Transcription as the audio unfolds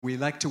We'd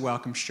like to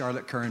welcome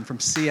Charlotte Curran from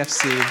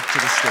CFC to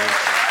the stage.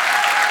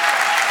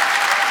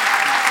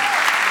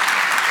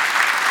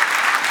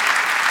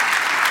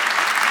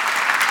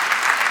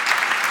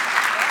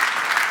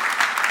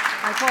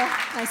 Hi, Paul.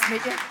 Nice to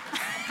meet you.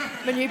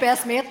 My new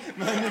best mate.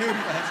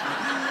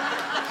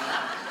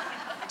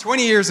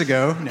 20 years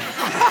ago. No.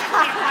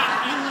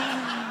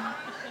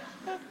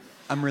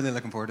 I'm really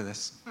looking forward to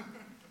this.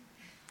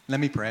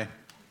 Let me pray.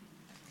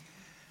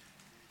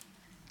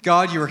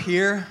 God, you are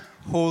here.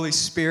 Holy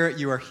Spirit,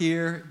 you are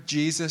here.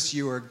 Jesus,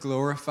 you are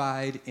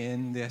glorified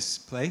in this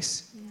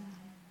place.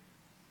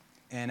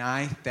 And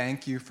I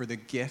thank you for the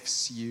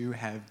gifts you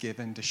have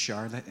given to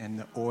Charlotte and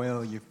the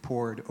oil you've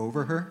poured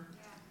over her,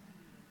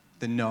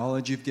 the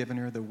knowledge you've given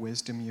her, the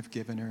wisdom you've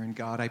given her. And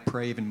God, I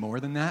pray even more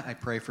than that. I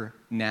pray for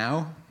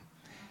now,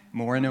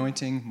 more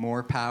anointing,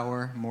 more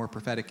power, more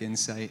prophetic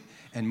insight,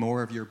 and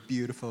more of your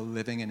beautiful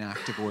living and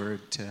active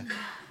word to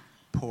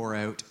pour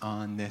out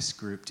on this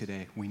group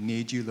today. We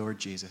need you, Lord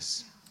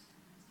Jesus.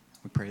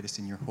 We pray this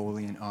in your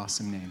holy and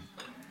awesome name.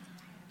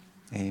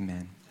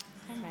 Amen.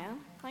 Amen.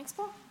 Thanks,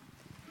 Paul.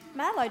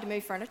 Am I allowed to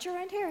move furniture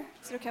around here?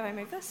 Is it okay if I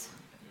move this?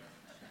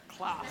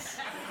 Class.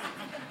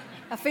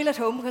 I feel at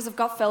home because I've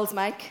got Phil's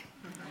mic.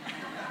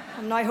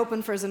 I'm now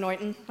hoping for his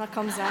anointing. That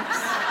comes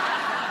next.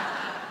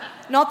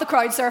 Not the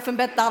crowd surfing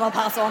bit, that I'll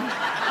pass on.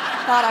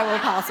 That I will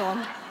pass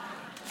on.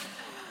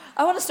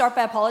 I want to start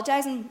by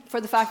apologising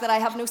for the fact that I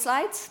have no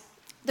slides.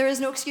 There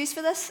is no excuse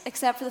for this,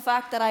 except for the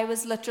fact that I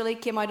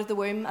came out of the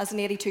womb as an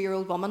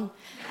 82-year-old woman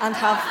and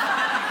have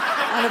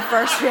an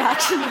adverse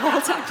reaction to all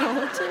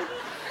technology.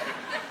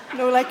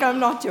 No, like, I'm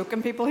not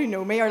joking. People who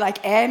know me are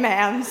like,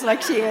 amens.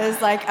 Like, she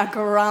is like a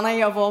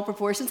granny of all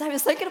proportions. I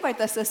was thinking about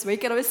this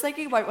week, and I was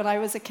thinking about when I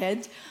was a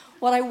kid,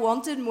 what I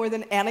wanted more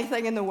than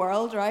anything in the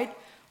world, right,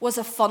 was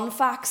a fun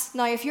facts.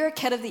 Now, if you're a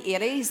kid of the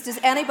 80s, does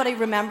anybody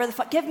remember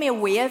give me a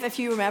wave if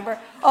you remember.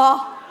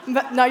 Oh,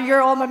 now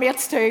you're all my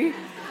mates too.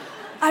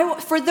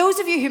 For those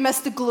of you who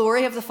missed the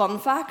glory of the fun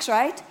facts,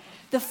 right?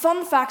 The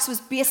fun facts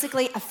was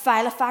basically a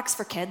file of facts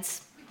for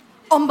kids.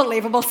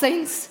 Unbelievable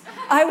scenes.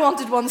 I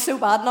wanted one so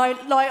bad. Now,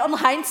 on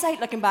hindsight,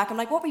 looking back, I'm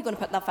like, what were you going to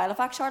put in that file of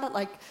facts, Charlotte?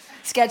 Like,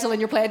 scheduling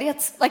your play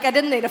dates? Like, I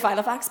didn't need a file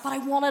of facts, but I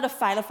wanted a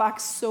file of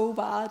facts so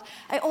bad.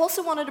 I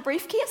also wanted a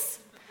briefcase.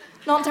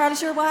 Not entirely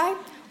sure why.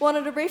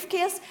 Wanted a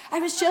briefcase. I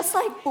was just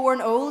like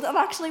born old. And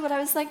actually, when I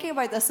was thinking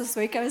about this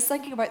week, I was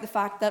thinking about the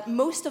fact that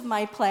most of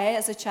my play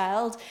as a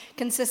child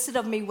consisted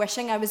of me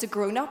wishing I was a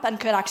grown-up and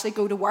could actually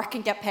go to work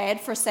and get paid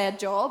for said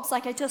jobs.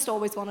 Like, I just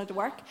always wanted to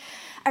work.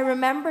 I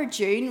remember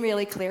June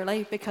really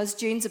clearly because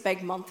June's a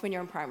big month when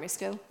you're in primary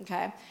school,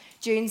 okay?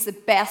 June's the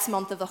best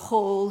month of the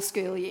whole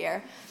school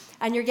year.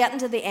 And you're getting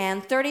to the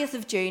end, 30th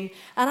of June,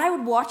 and I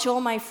would watch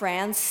all my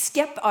friends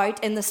skip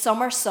out in the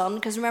summer sun,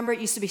 because remember it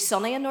used to be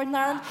sunny in Northern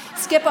Ireland,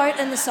 skip out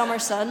in the summer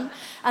sun,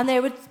 and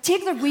they would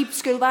take their wee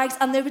school bags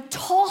and they would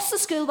toss the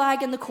school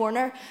bag in the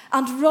corner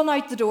and run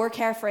out the door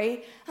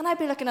carefree. And I'd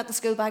be looking at the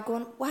school bag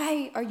going,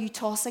 why are you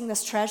tossing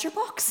this treasure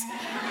box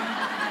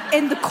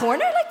in the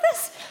corner like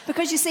this?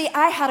 Because you see,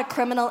 I had a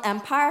criminal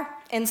empire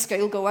in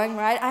school going,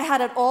 right? I had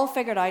it all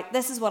figured out.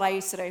 This is what I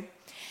used to do.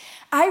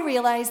 I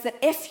realised that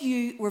if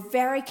you were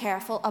very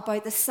careful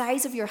about the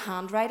size of your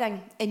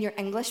handwriting in your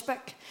English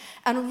book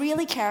and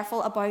really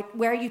careful about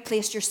where you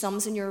placed your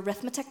sums in your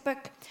arithmetic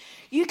book,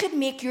 you could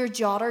make your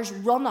jotters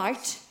run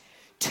out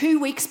 2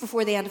 weeks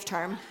before the end of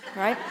term,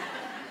 right?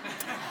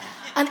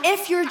 And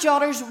if your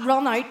jotters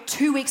run out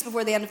 2 weeks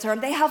before the end of term,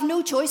 they have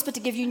no choice but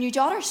to give you new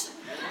jotters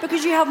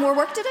because you have more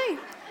work to do.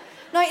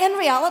 Now, in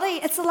reality,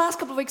 it's the last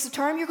couple of weeks of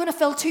term. You're going to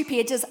fill 2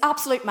 pages,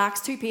 absolute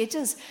max 2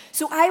 pages.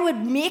 So I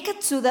would make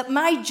it so that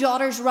my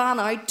jotters ran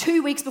out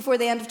 2 weeks before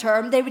the end of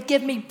term. They would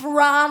give me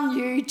brand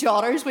new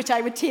jotters, which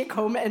I would take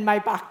home in my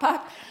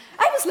backpack.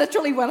 I was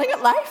literally winning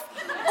at life.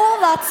 All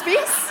that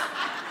space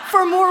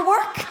for more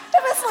work.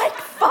 It was like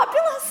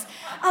fabulous.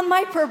 And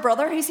my poor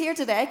brother, who's here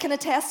today, can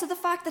attest to the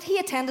fact that he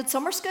attended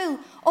summer school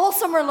all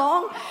summer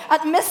long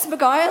at Miss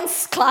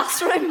McGowan's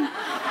classroom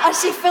as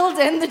she filled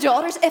in the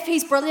jotters. If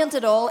he's brilliant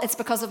at all, it's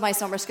because of my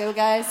summer school,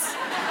 guys.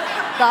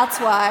 That's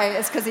why.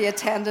 It's because he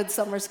attended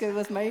summer school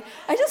with me.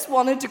 I just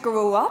wanted to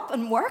grow up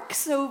and work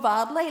so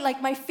badly.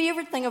 Like, my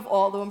favourite thing of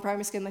all, though, in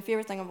primary school, my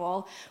favourite thing of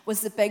all was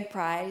the big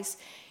prize.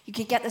 You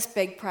could get this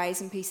big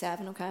prize in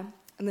P7, okay?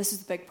 And this is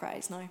the big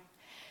prize now.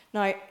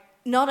 Now,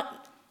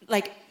 not,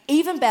 like...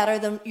 even better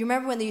than, you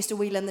remember when they used to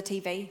wheel in the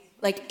TV?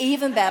 Like,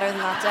 even better than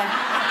that day.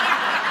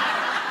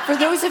 For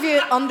those of you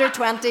under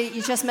 20,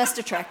 you just missed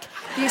a trick.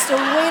 They used to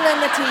wheel in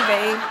the TV,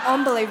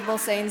 unbelievable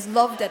scenes,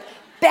 loved it.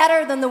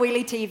 Better than the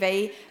wheelie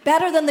TV,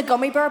 better than the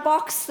gummy bear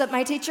box that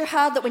my teacher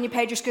had, that when you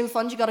paid your school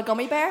fund, you got a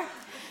gummy bear.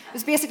 It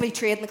was basically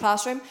trade in the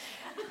classroom.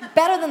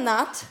 Better than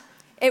that,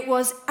 it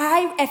was,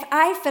 if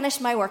I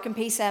finished my work in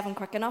P7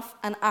 quick enough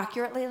and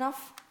accurately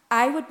enough,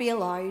 I would be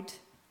allowed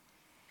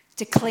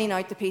to clean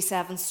out the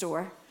P7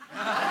 store.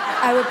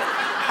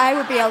 I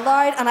would be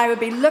allowed, and I would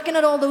be looking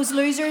at all those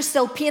losers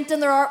still painting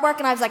their artwork,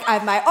 and I was like, I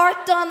have my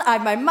art done, I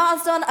have my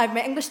maths done, I have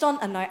my English done,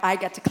 and now I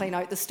get to clean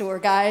out the store,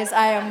 guys.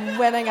 I am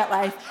winning at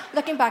life.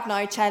 Looking back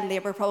now, child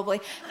labour probably.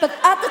 But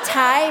at the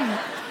time,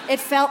 it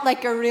felt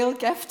like a real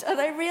gift,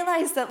 and I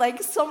realised that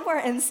like somewhere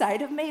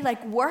inside of me,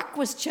 like work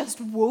was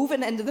just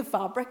woven into the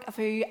fabric of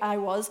who I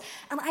was,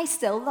 and I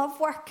still love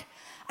work.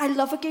 I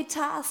love a good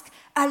task.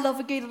 I love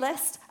a good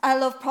list. I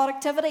love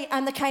productivity.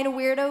 I'm the kind of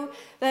weirdo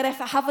that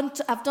if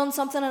I've done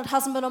something and it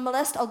hasn't been on my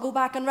list, I'll go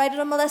back and write it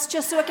on my list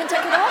just so I can tick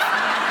it off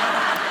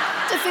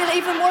to feel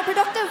even more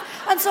productive.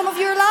 And some of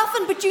you are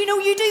laughing, but you know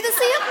you do the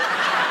same.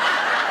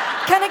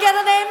 Can I get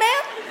an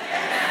amen?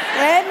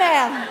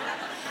 Amen.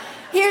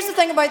 Here's the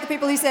thing about the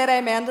people who said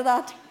amen to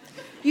that.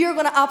 You're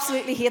going to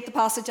absolutely hate the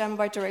passage I'm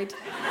about to read.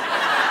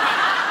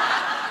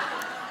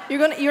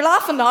 You're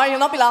laughing now. You'll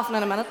not be laughing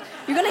in a minute.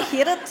 You're going to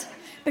hate it.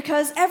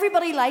 Because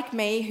everybody like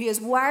me who is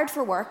wired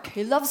for work,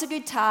 who loves a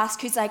good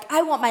task, who's like,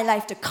 I want my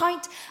life to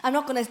count, I'm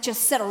not going to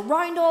just sit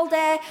around all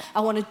day,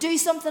 I want to do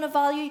something of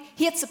value,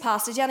 hates the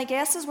passage. Any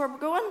guesses where we're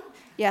going?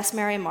 Yes,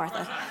 Mary and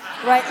Martha.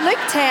 Right, Luke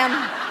 10.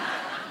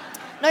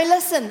 Now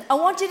listen, I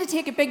want you to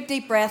take a big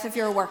deep breath if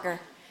you're a worker.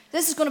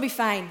 This is going to be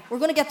fine. We're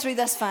going to get through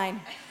this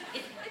fine.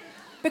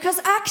 Because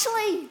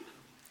actually,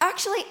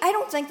 I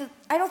don't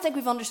think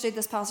we've understood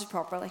this passage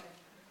properly.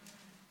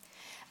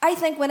 I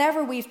think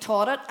whenever we've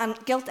taught it, and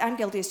I'm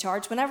guilty as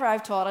charged, whenever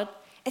I've taught it,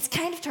 it's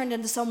kind of turned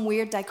into some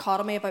weird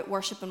dichotomy about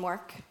worship and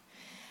work.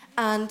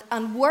 And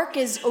work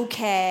is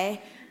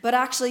okay, but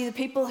actually the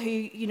people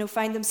who,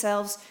 find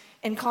themselves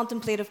in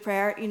contemplative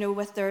prayer,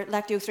 with their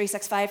Lectio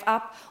 365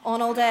 app on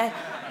all day,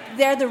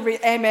 they're the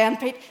amen,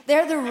 Pete.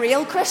 They're the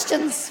real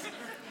Christians.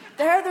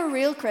 They're the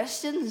real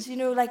Christians.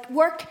 Like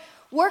work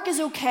is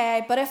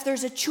okay, but if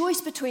there's a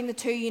choice between the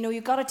two,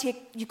 you've got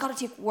to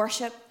take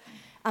worship.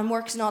 And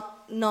work's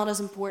not as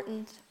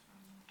important.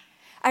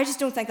 I just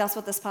don't think that's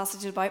what this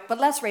passage is about. But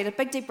let's read it.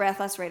 Big deep breath,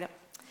 let's read it.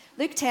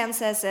 Luke 10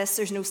 says this.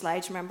 There's no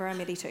slides, remember,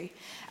 I'm 82.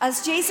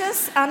 As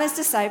Jesus and his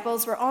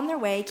disciples were on their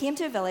way, he came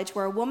to a village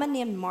where a woman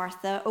named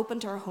Martha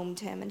opened her home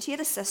to him. And she had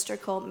a sister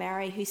called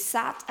Mary who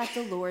sat at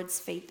the Lord's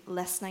feet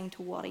listening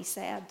to what he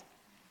said.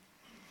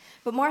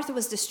 But Martha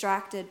was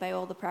distracted by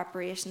all the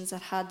preparations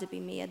that had to be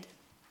made.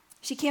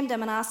 She came to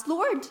him and asked,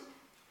 Lord,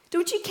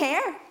 don't you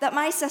care that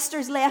my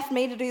sister's left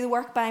me to do the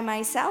work by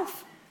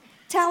myself?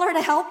 Tell her to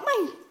help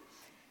me.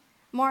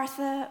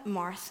 Martha,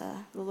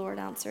 Martha, the Lord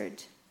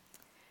answered,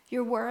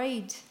 you're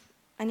worried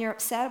and you're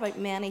upset about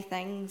many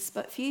things,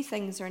 but few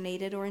things are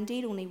needed, or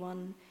indeed only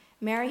one.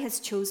 Mary has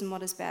chosen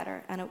what is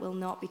better, and it will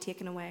not be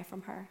taken away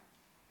from her.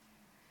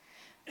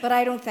 But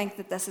I don't think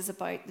that this is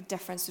about the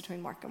difference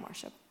between work and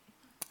worship.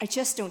 I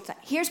just don't think.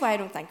 Here's why I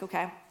don't think,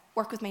 okay?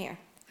 Work with me here.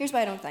 Here's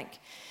why I don't think.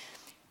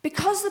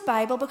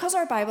 Because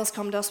our Bibles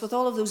come to us with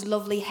all of those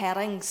lovely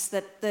headings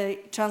that the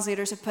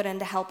translators have put in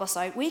to help us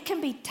out, we can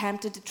be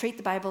tempted to treat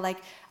the Bible like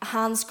a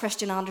Hans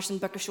Christian Andersen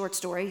book of short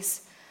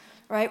stories,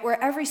 right?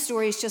 Where every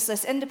story is just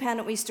this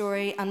independent wee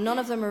story and none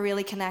of them are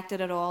really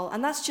connected at all.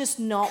 And that's just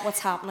not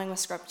what's happening with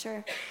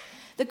Scripture.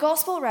 The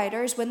gospel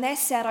writers, when they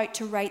set out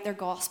to write their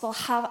gospel,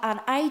 have an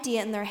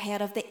idea in their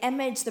head of the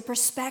image, the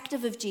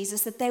perspective of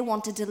Jesus that they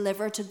want to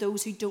deliver to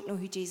those who don't know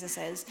who Jesus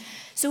is.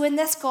 So in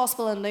this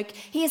gospel in Luke,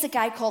 he is a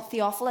guy called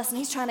Theophilus, and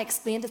he's trying to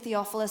explain to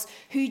Theophilus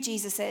who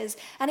Jesus is.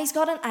 And he's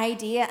got an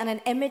idea and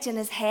an image in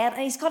his head,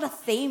 and he's got a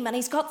theme, and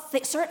he's got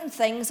certain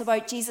things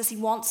about Jesus he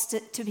wants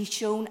to be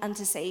shown and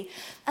to see.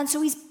 And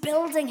so he's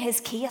building his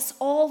case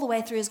all the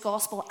way through his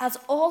gospel, as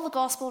all the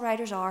gospel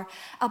writers are,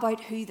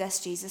 about who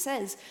this Jesus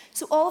is.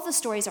 So all of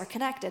the stories are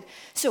connected.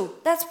 So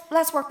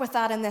let's work with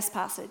that in this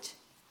passage.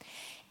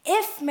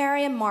 If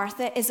Mary and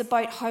Martha is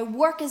about how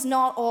work is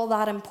not all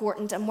that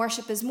important and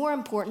worship is more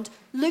important,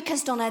 Luke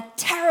has done a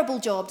terrible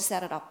job to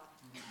set it up.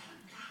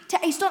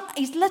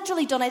 He's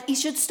literally done it. He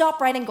should stop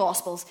writing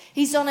Gospels.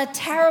 He's done a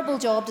terrible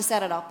job to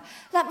set it up.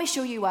 Let me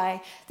show you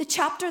why. The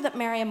chapter that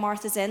Mary and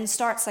Martha's in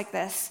starts like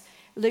this.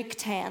 Luke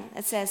 10.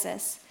 It says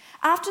this.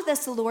 After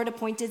this, the Lord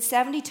appointed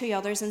 72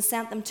 others and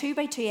sent them 2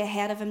 by 2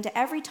 ahead of him to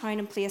every town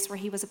and place where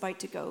he was about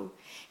to go.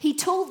 He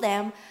told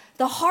them,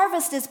 the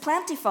harvest is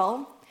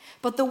plentiful,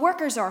 but the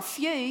workers are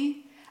few.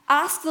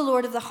 Ask the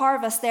Lord of the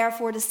harvest,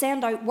 therefore, to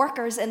send out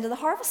workers into the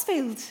harvest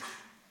field.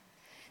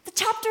 The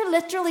chapter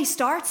literally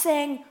starts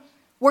saying,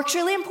 work's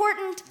really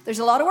important. There's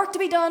a lot of work to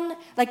be done.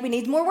 Like, we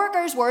need more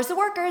workers. Where's the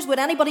workers? Would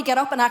anybody get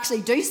up and actually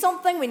do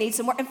something? We need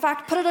some work. In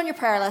fact, put it on your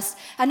prayer list.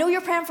 I know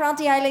you're praying for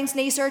Auntie Eileen's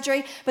knee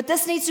surgery, but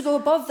this needs to go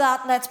above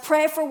that. Let's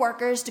pray for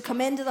workers to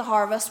come into the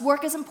harvest.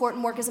 Work is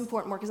important, work is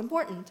important, work is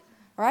important.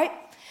 All right?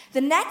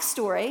 The next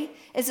story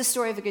is the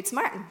story of a Good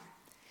Samaritan,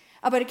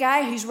 about a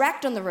guy who's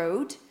wrecked on the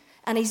road,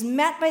 and he's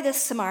met by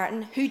this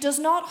Samaritan who does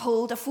not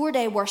hold a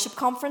 4-day worship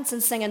conference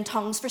and sing in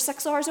tongues for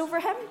 6 hours over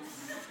him.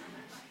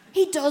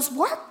 He does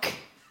work.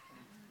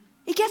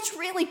 He gets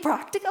really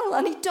practical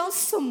and he does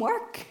some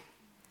work.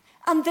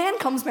 And then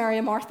comes Mary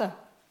and Martha.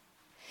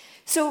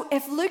 So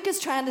if Luke is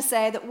trying to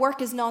say that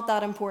work is not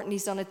that important,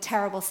 he's done a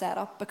terrible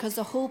setup, because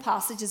the whole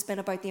passage has been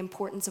about the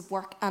importance of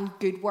work and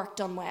good work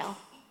done well.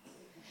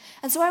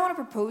 And so I want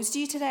to propose to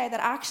you today that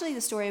actually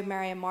the story of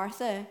Mary and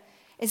Martha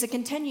is a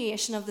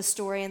continuation of the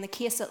story and the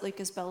case that Luke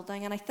is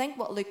building. And I think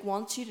what Luke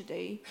wants you to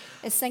do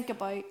is think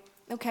about,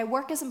 okay,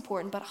 work is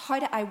important, but how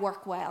do I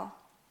work well?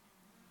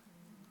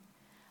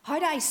 How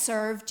do I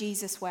serve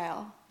Jesus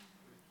well?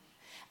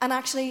 And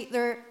actually,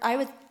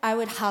 I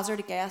would hazard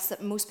a guess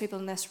that most people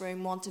in this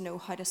room want to know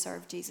how to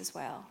serve Jesus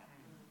well.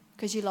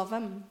 Because you love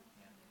him.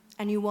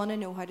 And you want to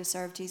know how to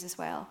serve Jesus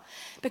well.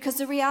 Because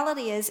the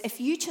reality is,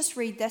 if you just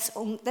read this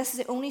is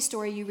the only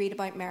story you read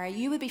about Mary,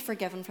 you would be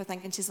forgiven for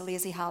thinking she's a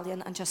lazy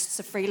Hallion and just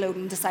a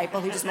freeloading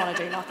disciple who doesn't want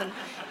to do nothing.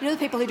 You know the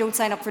people who don't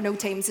sign up for no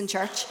teams in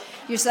church?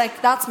 You're just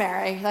like, that's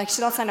Mary. Like,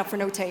 she'll not sign up for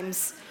no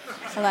teams.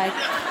 Like,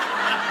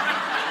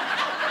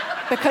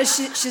 because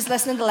she's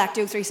listening to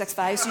Lectio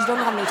 365, so you don't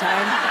have no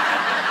time.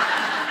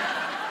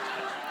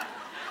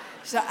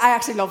 So I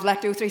actually love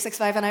Lectio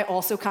 365, and I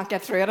also can't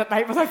get through it at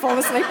night without falling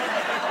asleep.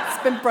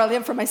 It's been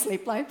brilliant for my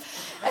sleep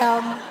life.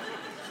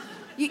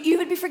 You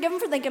would be forgiven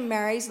for thinking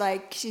Mary's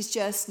like, she's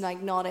just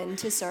like not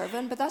into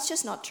serving, but that's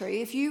just not true.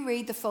 If you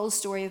read the full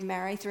story of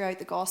Mary throughout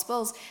the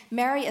Gospels,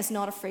 Mary is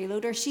not a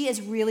freeloader. She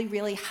is really,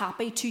 really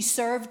happy to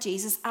serve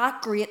Jesus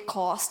at great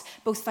cost,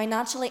 both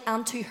financially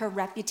and to her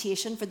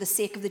reputation for the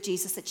sake of the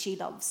Jesus that she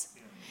loves.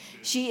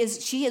 She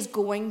is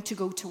going to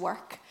go to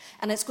work,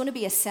 and it's going to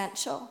be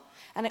essential,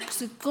 and it's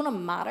going to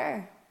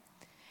matter.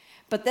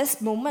 But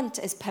this moment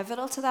is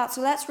pivotal to that.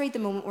 So let's read the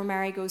moment where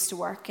Mary goes to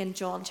work in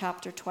John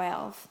chapter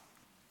 12.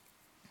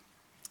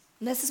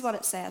 And this is what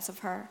it says of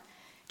her.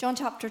 John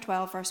chapter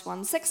 12, verse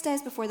 1. 6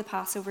 days before the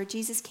Passover,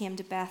 Jesus came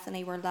to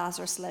Bethany where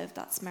Lazarus lived.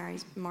 That's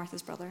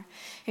Martha's brother,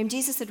 whom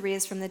Jesus had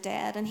raised from the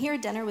dead. And here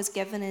dinner was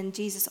given in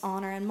Jesus'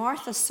 honor. And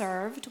Martha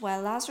served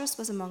while Lazarus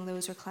was among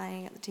those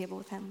reclining at the table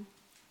with him.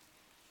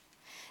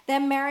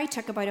 Then Mary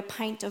took about a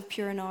pint of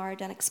pure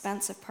nard, an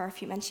expensive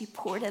perfume, and she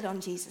poured it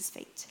on Jesus'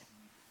 feet.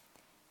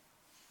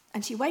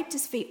 And she wiped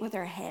his feet with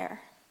her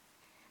hair,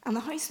 and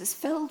the house was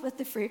filled with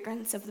the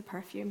fragrance of the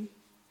perfume.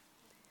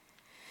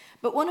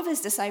 But one of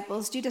his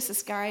disciples, Judas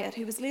Iscariot,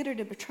 who was later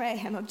to betray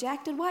him,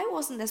 objected, why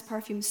wasn't this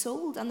perfume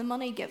sold and the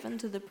money given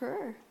to the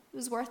poor? It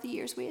was worth a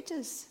year's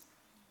wages.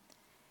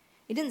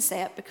 He didn't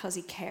say it because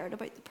he cared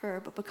about the poor,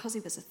 but because he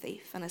was a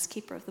thief, and as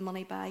keeper of the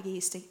money bag, he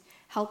used to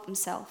help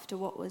himself to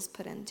what was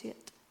put into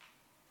it.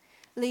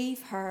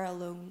 Leave her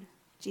alone,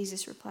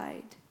 Jesus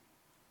replied.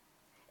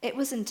 It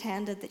was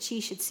intended that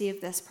she should save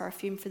this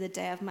perfume for the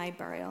day of my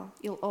burial.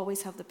 You'll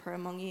always have the poor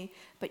among you,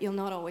 but you'll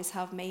not always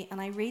have me.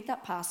 And I read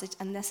that passage,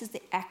 and this is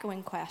the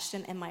echoing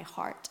question in my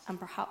heart, and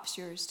perhaps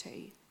yours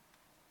too.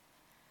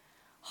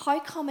 How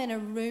come in a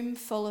room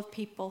full of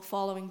people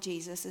following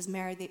Jesus is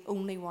Mary the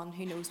only one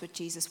who knows what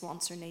Jesus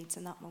wants or needs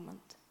in that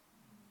moment?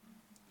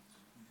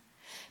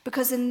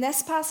 Because in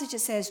this passage it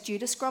says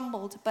Judas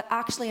grumbled, but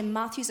actually in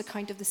Matthew's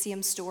account of the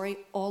same story,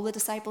 all the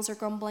disciples are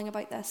grumbling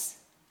about this.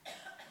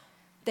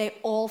 They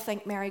all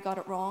think Mary got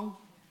it wrong.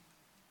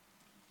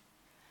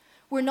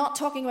 We're not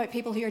talking about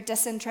people who are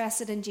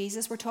disinterested in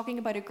Jesus. We're talking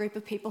about a group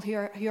of people who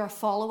are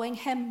following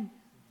him.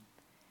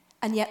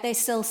 And yet they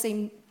still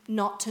seem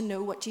not to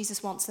know what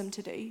Jesus wants them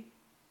to do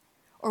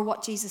or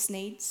what Jesus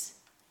needs.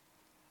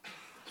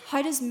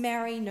 How does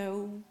Mary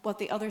know what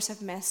the others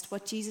have missed?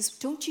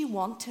 Don't you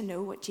want to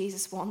know what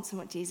Jesus wants and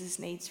what Jesus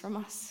needs from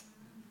us?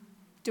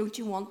 Don't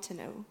you want to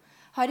know?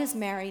 How does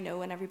Mary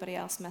know and everybody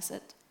else miss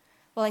it?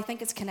 Well, I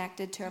think it's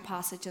connected to our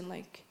passage in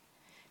Luke.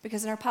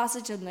 Because in our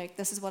passage in Luke,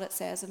 this is what it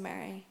says of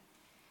Mary.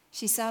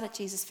 She sat at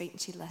Jesus' feet and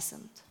she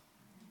listened.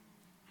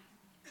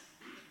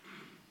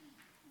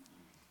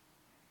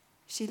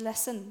 She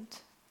listened.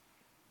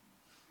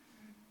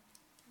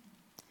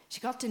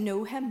 She got to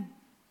know him.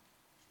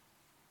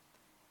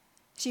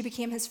 She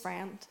became his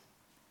friend.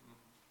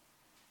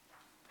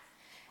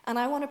 And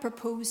I want to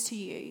propose to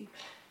you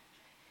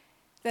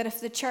that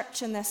if the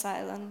church in this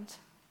island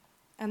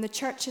and the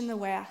church in the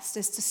West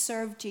is to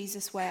serve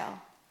Jesus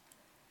well,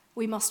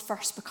 we must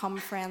first become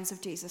friends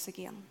of Jesus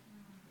again.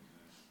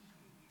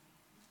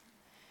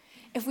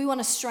 If we want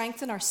to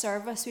strengthen our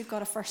service, we've got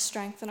to first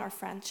strengthen our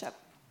friendship.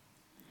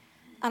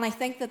 And I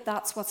think that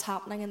that's what's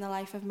happening in the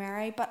life of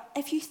Mary. But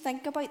if you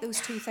think about those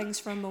two things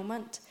for a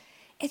moment,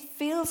 it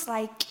feels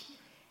like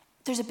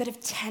there's a bit of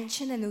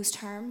tension in those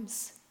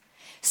terms.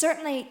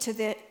 Certainly to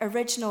the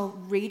original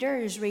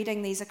readers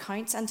reading these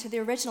accounts and to the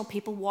original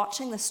people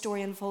watching the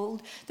story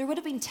unfold, there would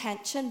have been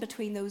tension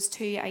between those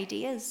two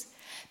ideas.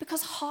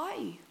 Because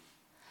how?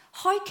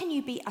 How can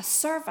you be a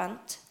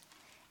servant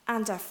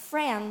and a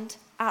friend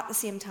at the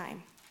same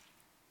time?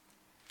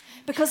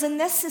 Because in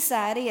this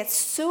society, it's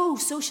so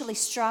socially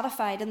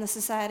stratified in the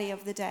society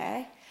of the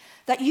day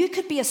that you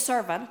could be a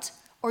servant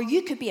or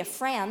you could be a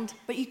friend,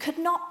 but you could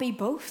not be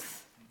both.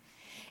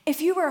 If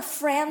you were a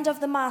friend of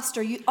the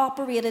master, you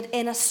operated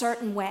in a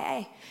certain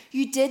way.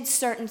 You did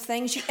certain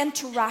things. You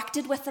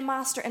interacted with the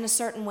master in a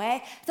certain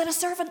way that a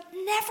servant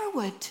never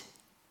would.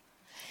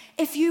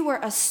 If you were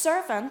a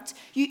servant,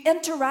 you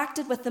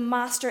interacted with the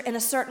master in a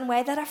certain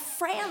way that a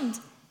friend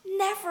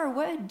never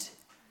would.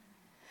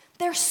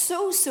 They're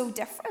so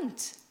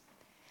different.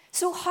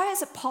 So how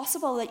is it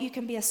possible that you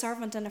can be a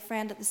servant and a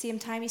friend at the same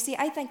time? You see,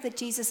 I think that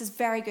Jesus is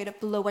very good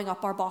at blowing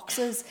up our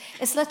boxes.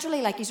 It's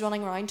literally like he's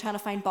running around trying to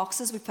find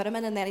boxes. We put him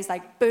in and then he's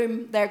like,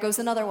 boom, there goes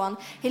another one.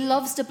 He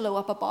loves to blow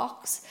up a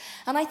box.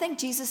 And I think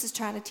Jesus is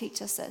trying to teach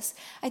us this.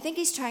 I think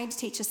he's trying to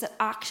teach us that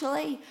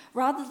actually,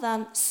 rather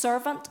than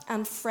servant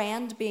and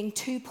friend being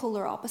two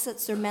polar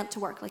opposites, they're meant to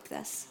work like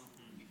this.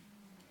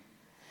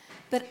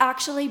 But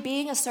actually,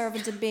 being a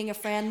servant and being a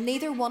friend,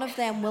 neither one of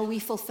them will we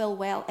fulfill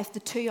well if the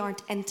two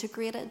aren't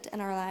integrated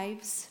in our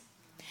lives.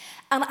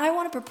 And I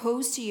want to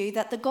propose to you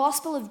that the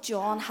Gospel of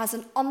John has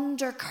an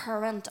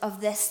undercurrent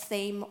of this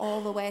theme all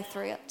the way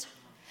through it.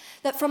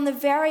 That from the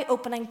very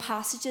opening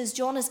passages,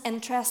 John is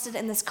interested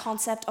in this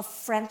concept of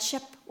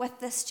friendship with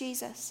this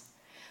Jesus.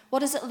 What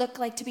does it look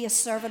like to be a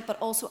servant but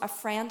also a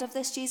friend of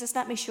this Jesus?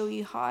 Let me show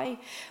you how.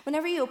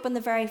 Whenever you open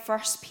the very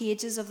first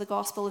pages of the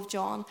Gospel of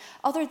John,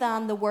 other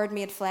than the Word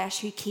made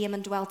flesh who came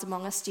and dwelt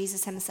among us,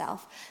 Jesus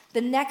himself,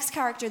 the next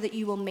character that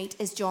you will meet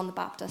is John the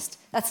Baptist.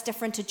 That's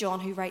different to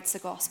John who writes the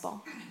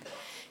Gospel.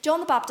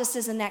 John the Baptist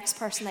is the next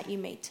person that you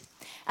meet.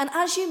 And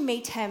as you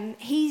meet him,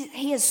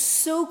 he is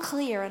so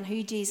clear on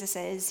who Jesus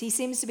is. He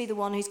seems to be the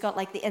one who's got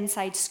like the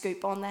inside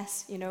scoop on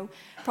this, you know.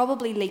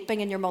 Probably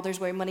leaping in your mother's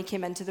womb when he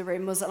came into the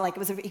room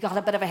he got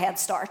a bit of a head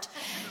start.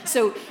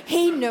 So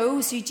he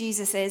knows who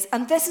Jesus is.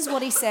 And this is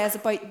what he says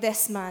about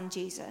this man,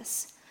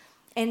 Jesus.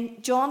 In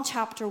John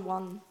chapter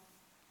 1,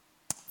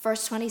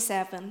 verse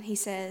 27, he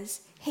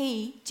says,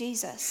 he,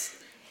 Jesus,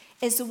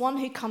 is the one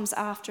who comes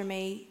after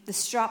me, the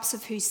straps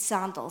of whose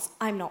sandals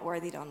I'm not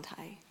worthy to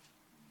untie.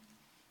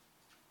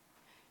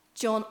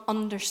 John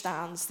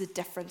understands the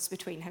difference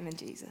between him and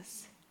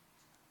Jesus.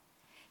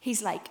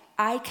 He's like,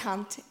 I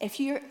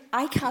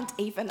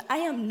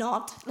am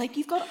not, like,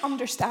 you've got to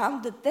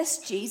understand that this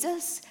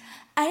Jesus,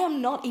 I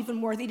am not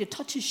even worthy to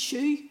touch his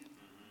shoe.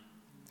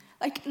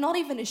 Like, not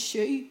even his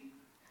shoe.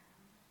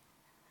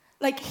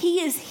 Like, he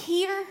is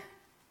here,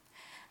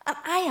 and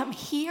I am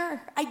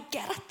here. I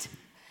get it.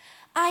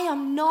 I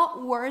am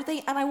not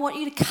worthy, and I want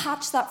you to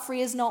catch that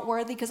phrase, not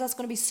worthy, because that's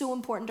going to be so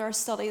important to our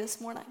study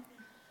this morning.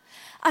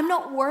 I'm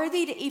not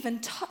worthy to even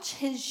touch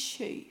his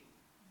shoe.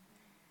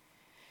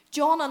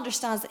 John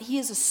understands that he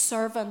is a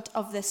servant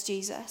of this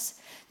Jesus.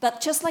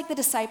 That just like the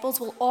disciples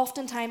will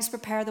oftentimes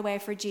prepare the way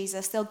for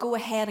Jesus, they'll go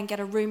ahead and get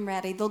a room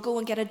ready. They'll go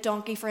and get a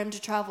donkey for him to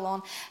travel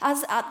on.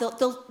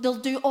 They'll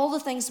do all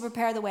the things to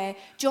prepare the way.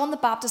 John the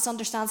Baptist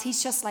understands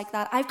he's just like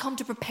that. I've come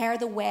to prepare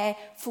the way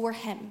for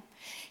him.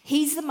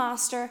 He's the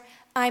master.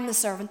 I'm the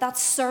servant.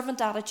 That's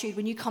servant attitude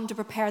when you come to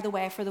prepare the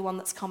way for the one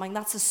that's coming.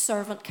 That's a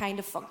servant kind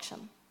of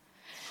function.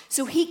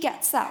 So he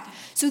gets that.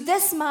 So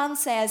this man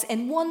says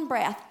in one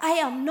breath, I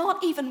am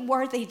not even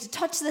worthy to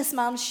touch this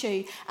man's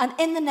shoe. And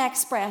in the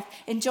next breath,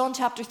 in John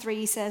chapter 3,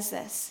 he says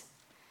this.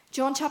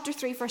 John chapter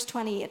 3, verse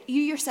 28.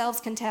 You yourselves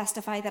can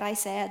testify that I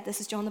said,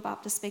 this is John the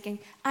Baptist speaking,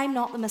 I'm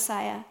not the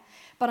Messiah,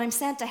 but I'm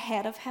sent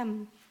ahead of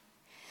him.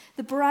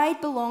 The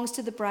bride belongs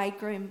to the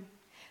bridegroom.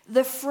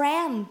 The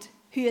friend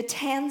who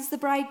attends the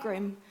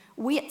bridegroom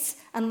waits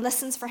and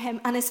listens for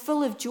him and is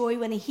full of joy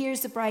when he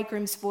hears the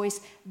bridegroom's voice.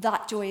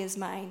 That joy is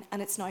mine,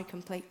 and it's now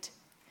complete.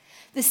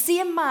 The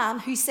same man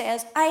who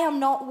says, I am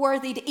not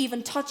worthy to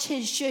even touch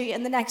his shoe,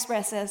 in the next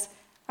breath says,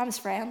 I'm his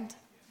friend.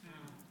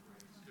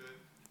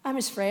 I'm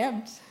his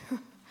friend.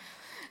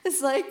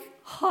 It's like,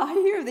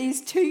 how are these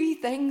two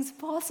things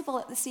possible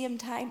at the same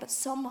time? But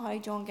somehow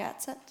John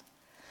gets it.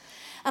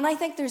 And I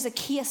think there's a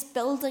case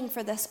building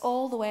for this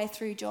all the way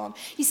through John.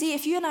 You see,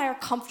 if you and I are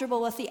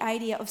comfortable with the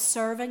idea of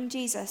serving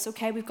Jesus,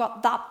 okay, we've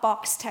got that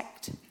box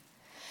ticked,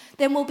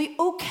 then we'll be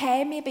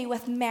okay maybe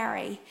with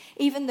Mary,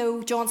 even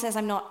though John says,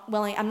 I'm not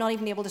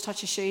even able to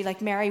touch his shoe.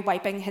 Like Mary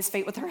wiping his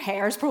feet with her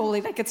hair is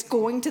probably like it's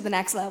going to the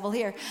next level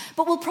here.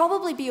 But we'll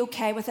probably be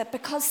okay with it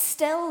because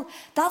still,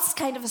 that's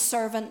kind of a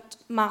servant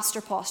master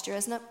posture,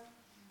 isn't it?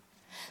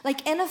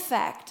 Like in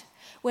effect,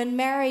 when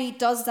Mary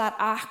does that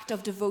act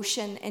of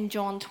devotion in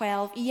John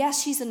 12,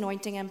 yes, she's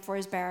anointing him for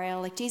his burial,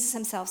 like Jesus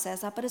himself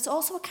says that, but it's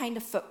also a kind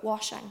of foot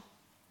washing.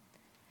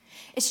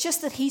 It's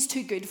just that he's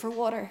too good for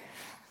water.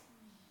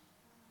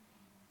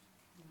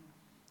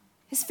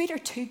 His feet are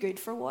too good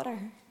for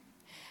water.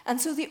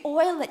 And so the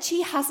oil that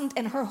she hasn't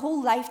in her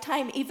whole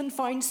lifetime even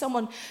found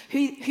someone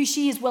who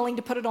she is willing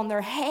to put it on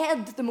their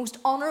head, the most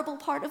honorable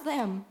part of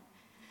them.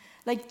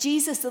 Like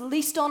Jesus, the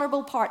least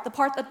honorable part, the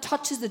part that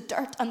touches the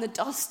dirt and the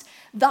dust,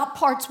 that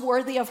part's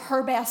worthy of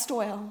her best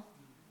oil.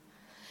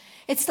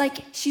 It's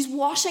like she's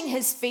washing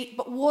his feet,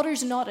 but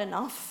water's not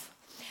enough.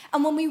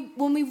 And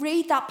when we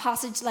read that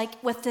passage,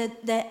 like with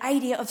the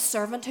idea of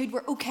servanthood,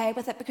 we're okay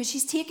with it because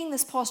she's taking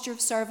this posture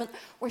of servant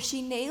where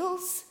she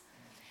kneels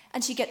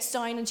and she gets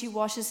down and she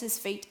washes his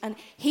feet, and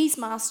he's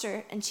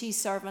master and she's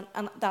servant,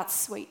 and that's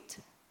sweet.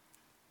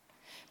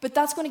 But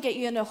that's going to get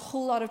you in a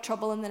whole lot of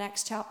trouble in the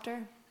next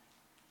chapter.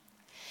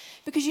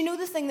 Because you know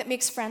the thing that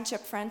makes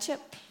friendship?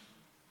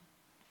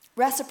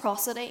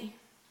 Reciprocity.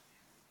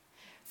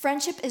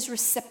 Friendship is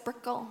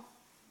reciprocal.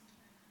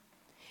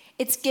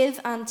 It's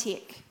give and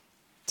take.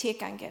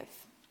 Take and give.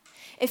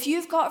 If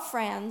you've got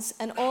friends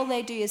and all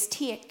they do is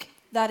take,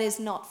 that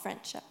is not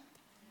friendship.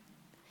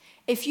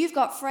 If you've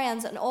got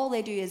friends and all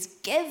they do is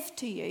give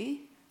to you,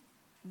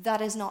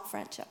 that is not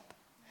friendship.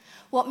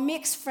 What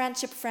makes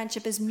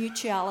friendship is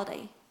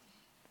mutuality.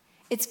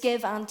 It's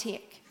give and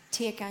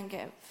take and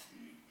give.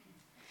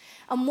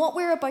 And what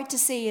we're about to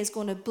see is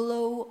going to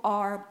blow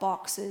our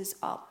boxes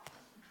up.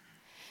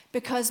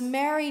 Because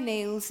Mary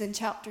kneels in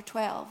chapter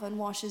 12 and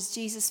washes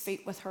Jesus'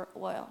 feet with her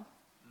oil.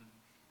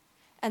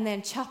 And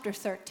then chapter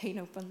 13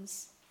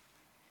 opens.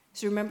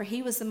 So remember,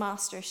 he was the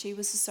master, she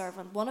was the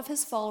servant. One of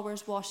his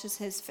followers washes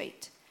his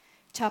feet.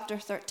 Chapter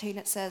 13,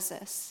 it says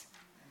this.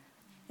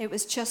 It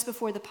was just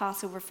before the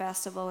Passover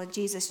festival, and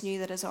Jesus knew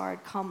that his hour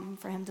had come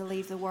for him to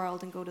leave the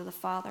world and go to the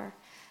Father.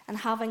 And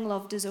having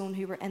loved his own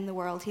who were in the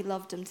world, he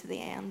loved them to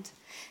the end.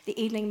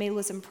 The evening meal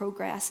was in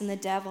progress, and the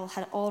devil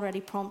had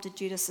already prompted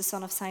Judas, the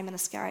son of Simon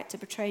Iscariot, to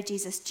betray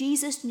Jesus.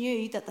 Jesus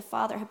knew that the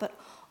Father had put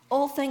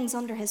all things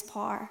under his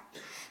power,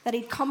 that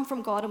he'd come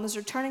from God and was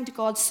returning to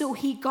God. So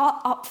he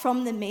got up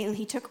from the meal.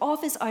 He took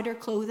off his outer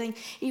clothing.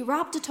 He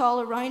wrapped a towel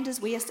around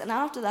his waist, and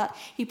after that,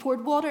 he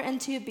poured water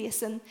into a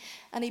basin,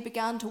 and he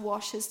began to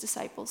wash his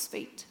disciples'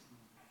 feet,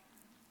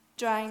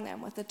 drying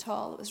them with the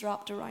towel that was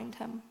wrapped around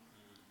him.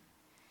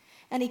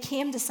 And he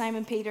came to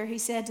Simon Peter, who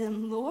said to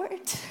him,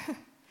 Lord,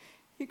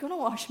 you're going to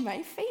wash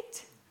my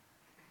feet?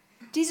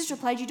 Jesus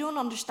replied, you don't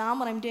understand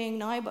what I'm doing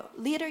now, but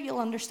later you'll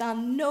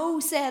understand.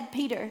 No, said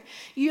Peter,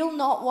 you'll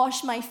not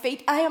wash my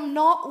feet. I am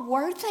not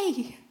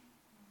worthy.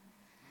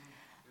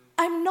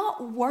 I'm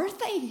not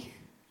worthy.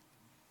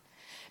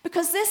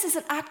 Because this is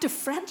an act of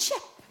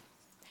friendship.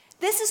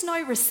 This is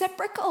now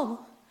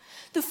reciprocal.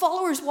 The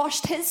followers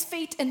washed his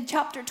feet in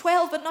chapter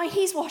 12, but now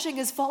he's washing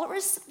his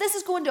followers. This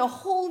is going to a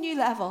whole new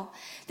level.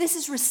 This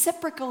is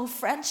reciprocal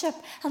friendship.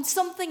 And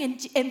something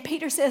in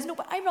Peter says, no,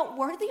 but I'm not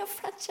worthy of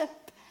friendship.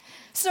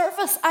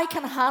 Service I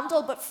can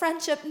handle, but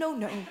friendship, no.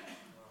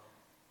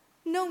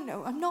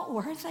 No, I'm not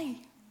worthy.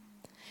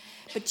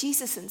 But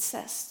Jesus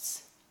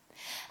insists.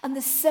 And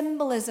the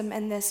symbolism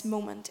in this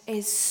moment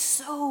is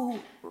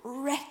so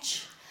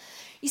rich.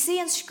 You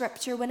see, in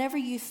Scripture, whenever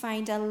you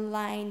find a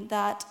line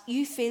that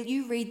you feel,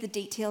 you read the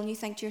detail and you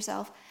think to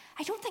yourself,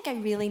 I don't think I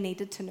really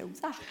needed to know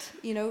that.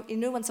 You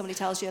know when somebody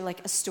tells you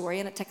like a story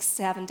and it takes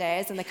 7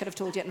 days and they could have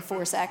told you it in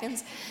 4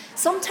 seconds?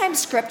 Sometimes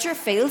Scripture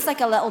feels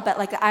like a little bit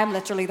like, I'm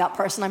literally that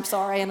person. I'm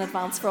sorry in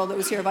advance for all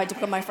those who are about to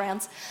become my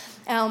friends.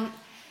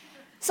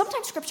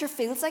 Sometimes Scripture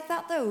feels like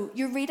that, though.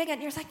 You're reading it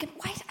and you're thinking,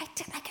 why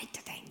did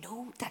I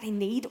know that I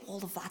need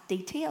all of that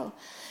detail?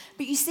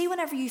 But you see,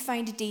 whenever you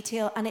find a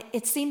detail and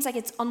it seems like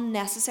it's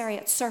unnecessary,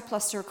 it's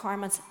surplus to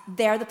requirements,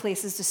 they're the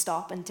places to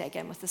stop and dig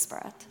in with the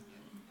Spirit.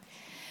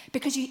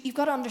 Because you've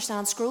got to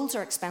understand, scrolls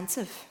are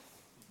expensive.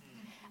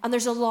 And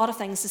there's a lot of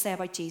things to say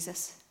about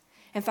Jesus.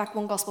 In fact,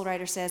 one gospel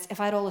writer says,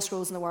 if I had all the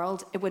scrolls in the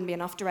world, it wouldn't be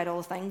enough to write all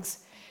the things.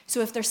 So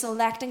if they're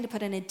selecting to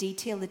put in a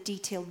detail, the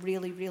detail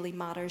really, really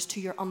matters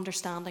to your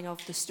understanding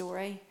of the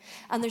story.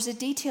 And there's a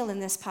detail in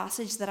this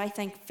passage that I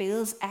think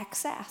feels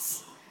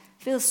excess,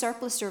 feels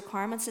surplus to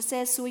requirements. It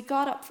says, so he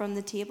got up from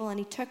the table and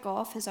he took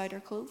off his outer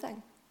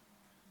clothing.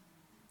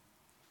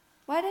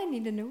 Why do I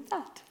need to know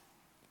that?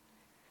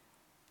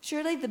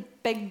 Surely the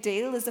big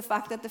deal is the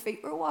fact that the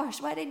feet were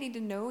washed. Why do I need to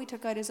know he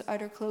took out his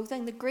outer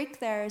clothing? The Greek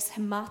there is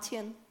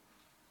hemation.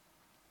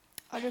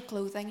 Outer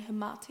clothing,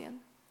 hemation.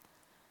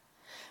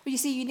 But you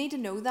see, you need to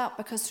know that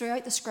because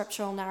throughout the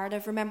scriptural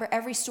narrative, remember,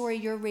 every story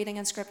you're reading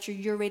in Scripture,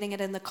 you're reading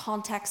it in the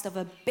context of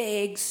a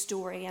big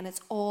story, and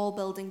it's all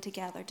building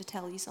together to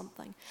tell you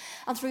something.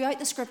 And throughout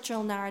the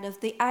scriptural narrative,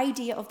 the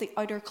idea of the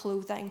outer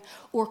clothing,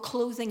 or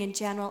clothing in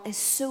general, is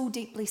so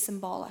deeply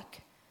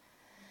symbolic.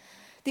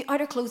 The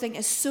outer clothing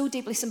is so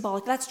deeply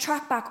symbolic. Let's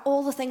track back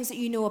all the things that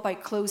you know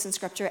about clothes in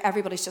Scripture.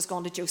 Everybody's just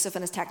gone to Joseph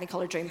in his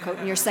Technicolor Dreamcoat,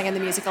 and you're singing the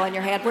musical in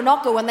your head. We're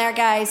not going there,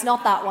 guys,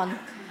 not that one.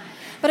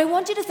 But I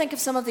want you to think of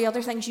some of the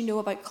other things you know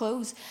about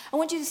clothes. I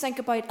want you to think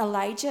about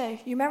Elijah.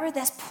 You remember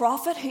this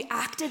prophet who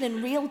acted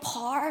in real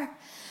power?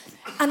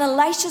 And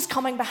Elisha's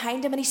coming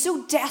behind him, and he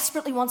so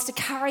desperately wants to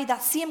carry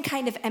that same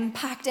kind of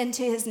impact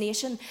into his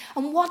nation.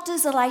 And what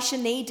does Elisha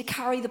need to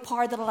carry the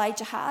power that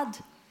Elijah had?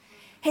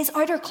 His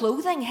outer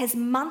clothing, his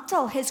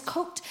mantle, his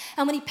coat.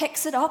 And when he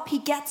picks it up, he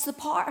gets the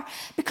power.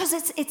 Because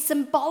it's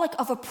symbolic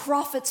of a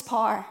prophet's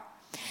power.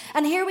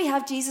 And here we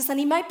have Jesus, and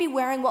he might be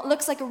wearing what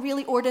looks like a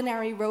really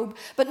ordinary robe,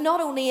 but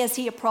not only is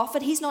he a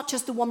prophet, he's not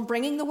just the one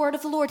bringing the word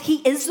of the Lord, he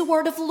is the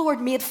word of the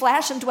Lord made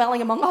flesh and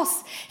dwelling among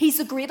us. He's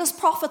the greatest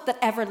prophet that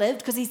ever lived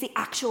because he's the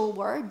actual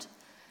word.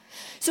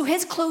 So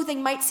his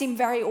clothing might seem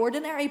very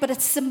ordinary, but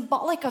it's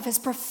symbolic of his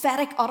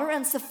prophetic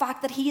utterance, the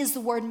fact that he is the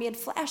word made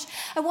flesh.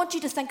 I want you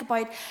to think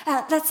about,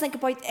 let's think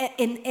about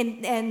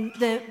in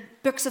the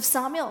books of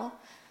Samuel.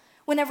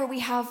 Whenever we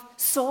have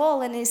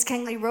Saul in his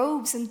kingly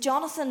robes and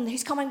Jonathan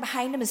who's coming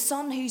behind him, his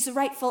son who's the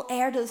rightful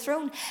heir to the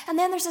throne. And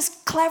then there's this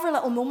clever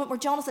little moment where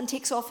Jonathan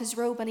takes off his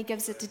robe and he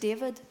gives it to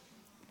David.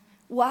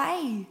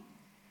 Why?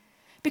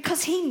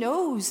 Because he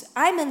knows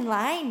I'm in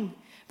line,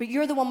 but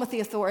you're the one with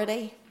the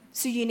authority,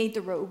 so you need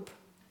the robe.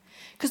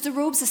 Because the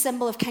robe's a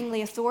symbol of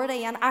kingly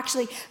authority. And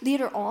actually,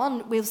 later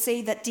on, we'll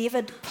see that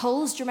David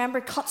pulls, do you remember,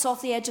 cuts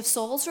off the edge of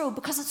Saul's robe,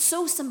 because it's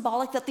so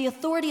symbolic that the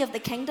authority of the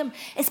kingdom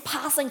is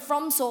passing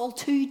from Saul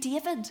to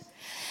David.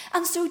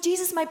 And so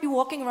Jesus might be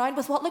walking around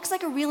with what looks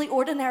like a really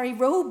ordinary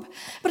robe,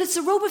 but it's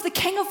the robe of the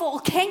King of all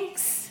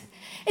kings.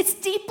 It's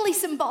deeply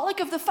symbolic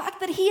of the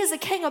fact that he is a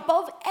king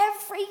above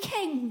every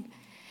king.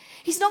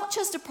 He's not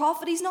just a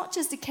prophet, he's not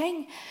just a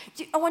king.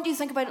 I want you to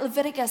think about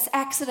Leviticus,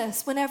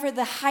 Exodus, whenever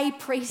the high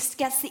priest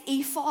gets the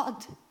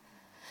ephod,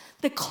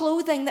 the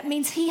clothing that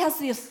means he has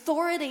the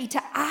authority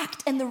to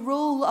act in the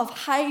role of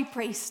high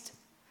priest.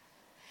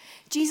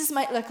 Jesus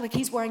might look like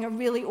he's wearing a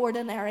really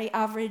ordinary,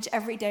 average,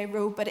 everyday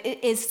robe, but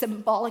it is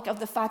symbolic of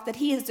the fact that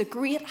he is the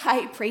great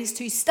high priest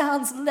who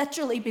stands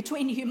literally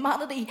between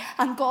humanity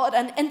and God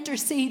and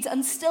intercedes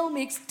and still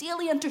makes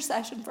daily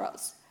intercession for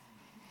us.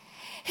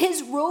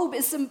 His robe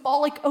is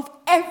symbolic of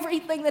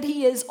everything that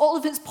he is, all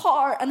of his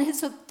power and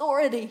his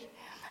authority.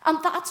 And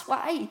that's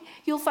why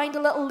you'll find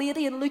a little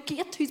lady in Luke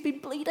 8 who's been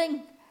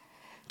bleeding.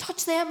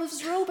 Touch the hem of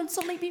his robe and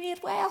suddenly be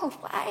made well.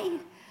 Why?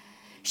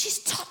 She's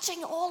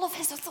touching all of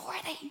his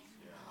authority,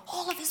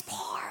 all of his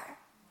power.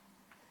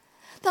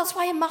 That's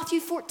why in Matthew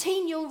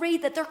 14 you'll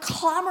read that they're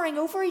clamoring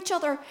over each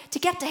other to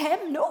get to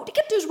him. No, to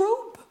get to his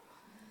robe.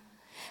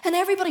 And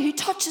everybody who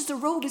touches the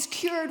robe is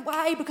cured.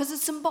 Why? Because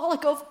it's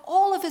symbolic of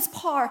all of his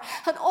power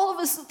and all of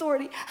his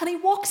authority. And he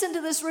walks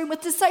into this room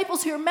with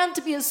disciples who are meant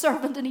to be his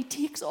servant, and he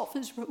takes off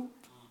his robe.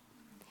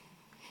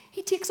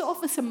 He takes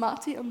off his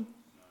hammatium.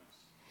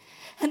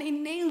 And he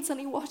kneels and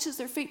he washes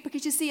their feet,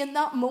 because you see, in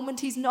that moment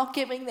he's not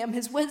giving them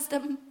his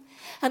wisdom,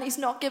 and he's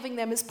not giving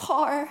them his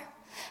power,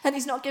 and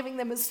he's not giving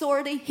them his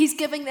authority. He's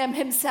giving them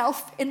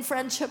himself in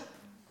friendship.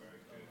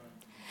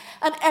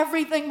 And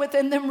everything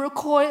within them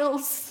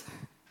recoils.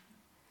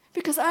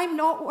 Because I'm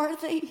not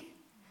worthy.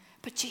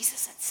 But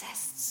Jesus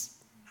insists.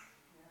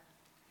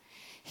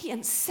 He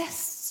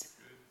insists.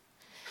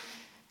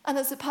 And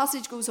as the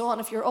passage goes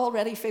on, if you're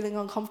already feeling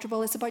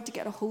uncomfortable, it's about to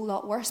get a whole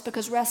lot worse,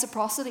 because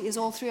reciprocity is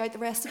all throughout the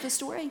rest of the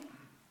story.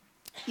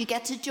 You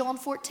get to John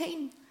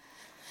 14.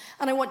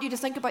 And I want you to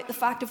think about the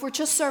fact, if we're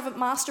just servant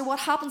master, what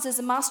happens is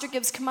the master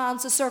gives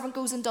commands, the servant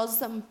goes and does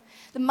them.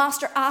 The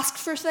master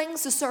asks for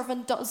things, the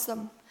servant does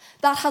them.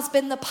 That has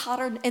been the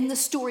pattern in the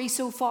story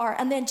so far.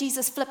 And then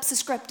Jesus flips the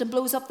script and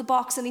blows up the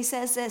box, and he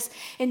says this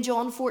in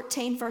John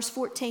 14, verse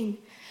 14.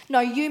 Now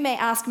you may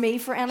ask me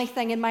for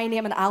anything in my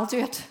name and I'll do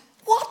it.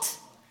 What?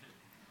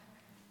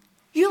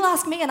 You'll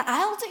ask me and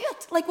I'll do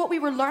it? Like what we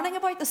were learning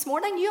about this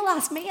morning? You'll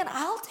ask me and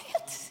I'll do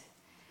it?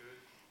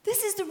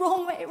 This is the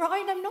wrong way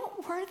around. I'm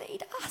not worthy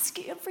to ask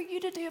you and for you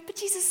to do it. But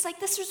Jesus is like,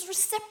 this is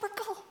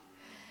reciprocal.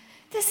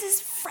 This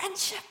is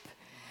friendship.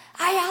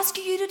 I ask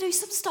you to do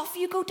some stuff,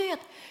 you go do it.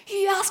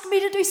 You ask me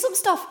to do some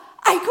stuff,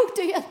 I go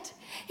do it.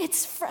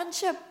 It's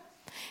friendship.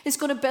 It's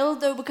going to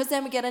build, though, because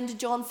then we get into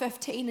John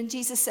 15, and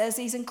Jesus says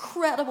these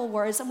incredible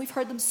words, and we've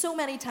heard them so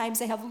many times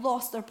they have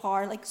lost their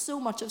power, like so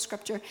much of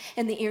Scripture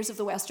in the ears of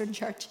the Western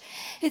church.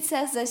 It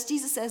says this,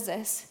 Jesus says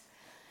this,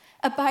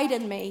 abide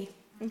in me,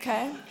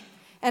 okay?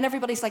 And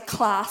everybody's like,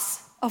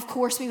 class, of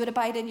course we would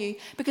abide in you,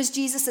 because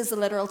Jesus is the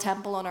literal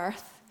temple on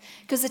earth.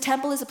 Because the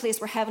temple is a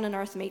place where heaven and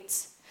earth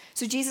meets.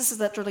 So Jesus is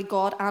literally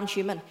God and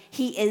human.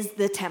 He is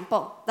the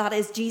temple. That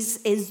is,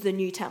 Jesus is the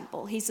new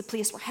temple. He's the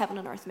place where heaven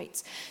and earth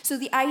meets. So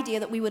the idea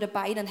that we would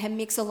abide in him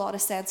makes a lot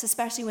of sense,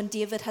 especially when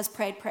David has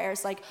prayed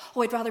prayers like,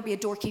 oh, I'd rather be a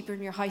doorkeeper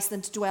in your house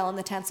than to dwell in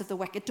the tents of the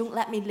wicked. Don't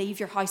let me leave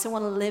your house. I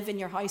want to live in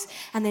your house.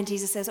 And then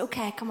Jesus says,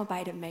 okay, come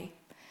abide in me.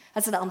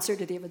 That's an answer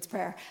to David's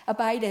prayer.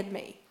 Abide in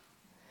me.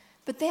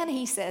 But then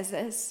he says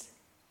this,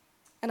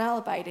 and I'll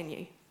abide in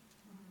you.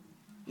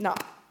 No.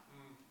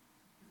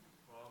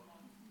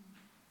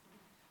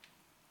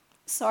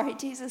 Sorry,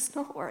 Jesus,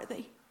 not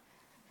worthy.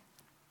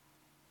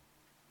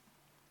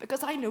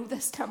 Because I know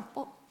this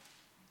temple.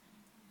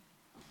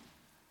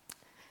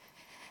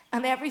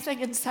 And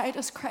everything inside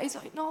us cries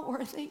out, not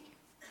worthy.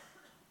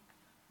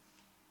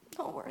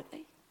 Not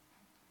worthy.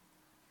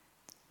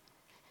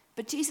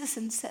 But Jesus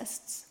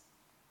insists.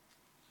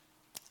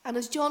 And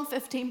as John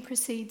 15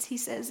 proceeds, he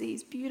says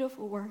these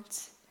beautiful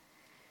words.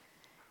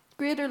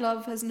 Greater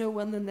love has no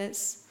one than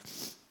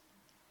this,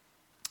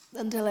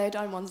 than to lay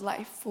down one's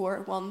life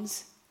for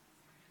one's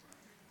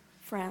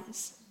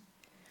friends.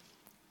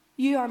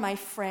 You are my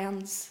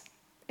friends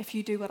if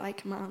you do what I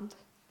command.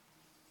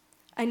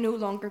 I no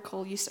longer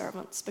call you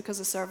servants, because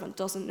a servant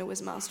doesn't know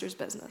his master's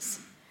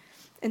business.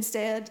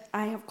 Instead,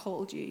 I have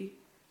called you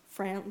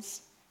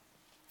friends.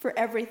 For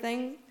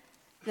everything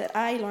that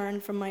I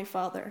learned from my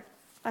Father,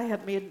 I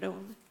have made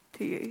known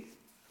to you.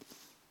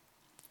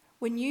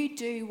 When you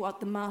do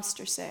what the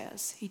master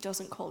says, he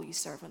doesn't call you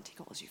servant, he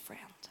calls you friend.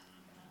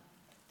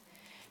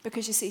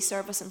 Because you see,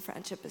 service and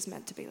friendship is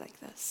meant to be like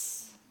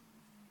this.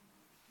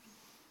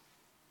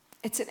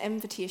 It's an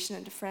invitation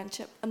into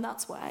friendship, and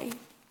that's why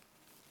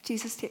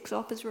Jesus takes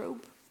off his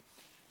robe.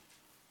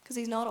 Because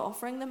he's not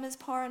offering them his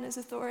power and his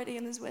authority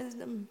and his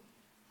wisdom.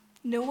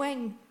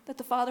 Knowing that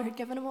the Father had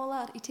given him all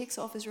that, he takes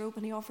off his robe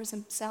and he offers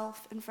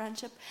himself in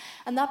friendship.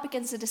 And that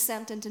begins a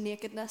descent into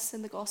nakedness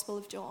in the Gospel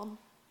of John.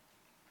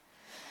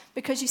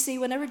 Because you see,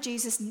 whenever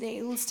Jesus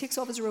takes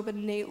off his robe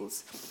and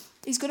kneels,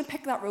 he's going to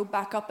pick that robe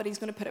back up and he's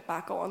going to put it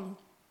back on.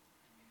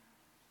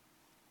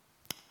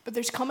 But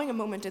there's coming a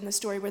moment in the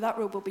story where that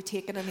robe will be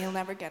taken and he'll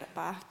never get it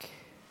back.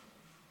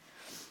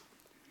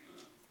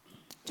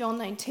 John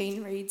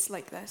 19 reads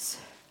like this.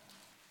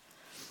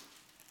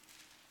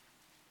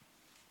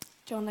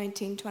 John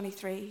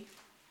 19:23.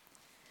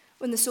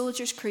 When the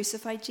soldiers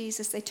crucified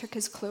Jesus, they took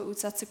his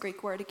clothes, that's the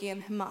Greek word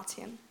again,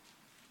 hamartion,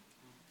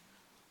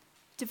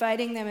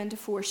 dividing them into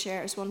 4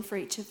 shares, one for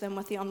each of them,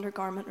 with the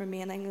undergarment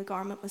remaining. The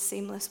garment was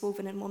seamless,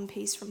 woven in one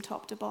piece from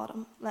top to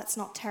bottom. Let's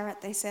not tear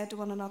it, they said to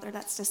one another.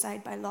 Let's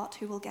decide by lot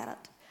who will get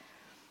it.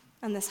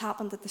 And this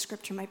happened that the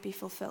scripture might be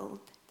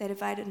fulfilled. They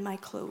divided my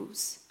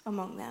clothes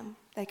among them.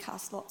 They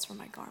cast lots for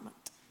my garment.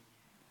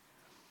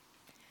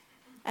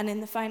 And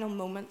in the final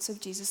moments of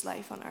Jesus'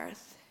 life on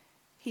earth,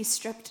 he's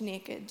stripped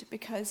naked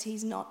because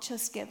he's not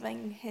just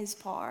giving his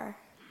power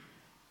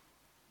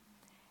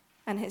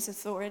and his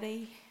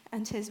authority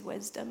and his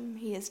wisdom,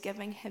 he is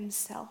giving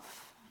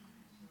himself.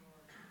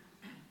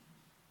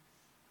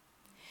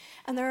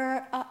 And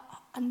there are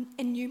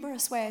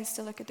numerous ways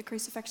to look at the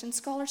crucifixion.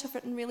 Scholars have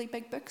written really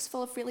big books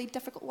full of really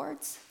difficult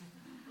words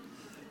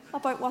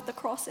about what the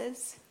cross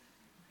is.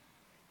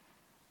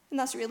 And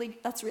that's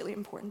really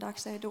important,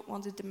 actually. I don't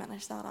want to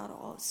diminish that at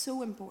all. It's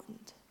so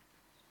important.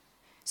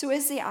 So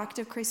is the act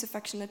of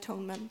crucifixion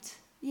atonement?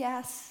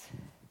 Yes.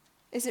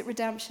 Is it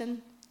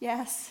redemption?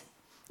 Yes.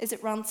 Is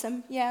it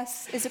ransom?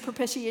 Yes. Is it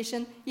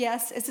propitiation?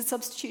 Yes. Is it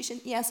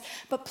substitution? Yes.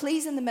 But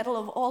please, in the middle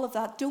of all of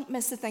that, don't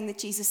miss the thing that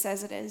Jesus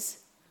says it is.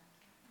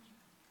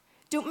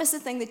 Don't miss the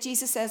thing that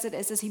Jesus says it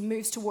is as he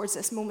moves towards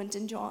this moment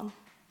in John.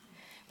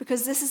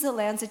 Because this is the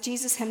lens that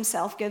Jesus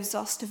himself gives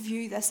us to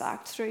view this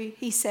act through.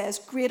 He says,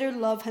 greater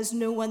love has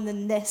no one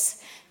than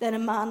this, that a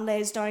man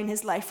lays down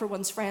his life for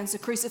one's friends. The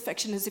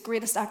crucifixion is the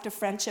greatest act of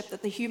friendship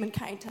that the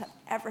humankind have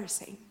ever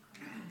seen.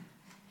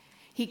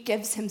 He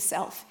gives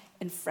himself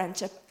in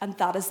friendship, and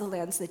that is the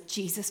lens that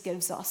Jesus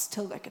gives us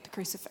to look at the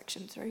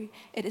crucifixion through.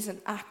 It is an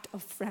act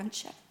of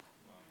friendship.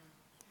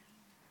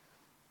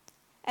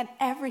 And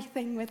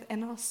everything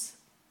within us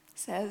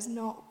says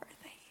not worthy.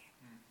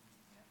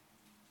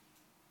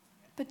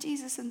 But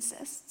Jesus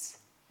insists.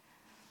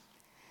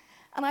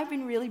 And I've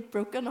been really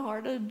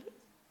brokenhearted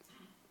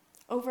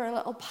over a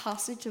little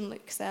passage in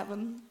Luke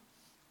 7.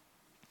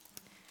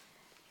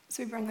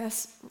 So we bring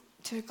this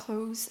to a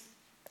close.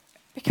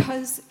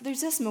 Because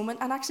there's this moment,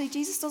 and actually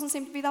Jesus doesn't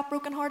seem to be that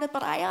brokenhearted,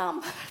 but I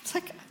am. It's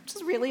like, I'm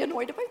just really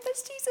annoyed about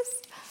this,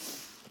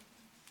 Jesus.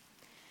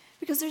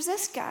 Because there's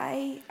this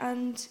guy,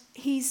 and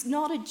he's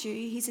not a Jew,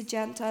 he's a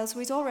Gentile, so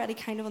he's already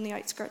kind of on the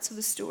outskirts of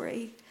the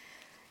story.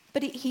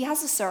 But he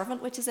has a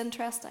servant, which is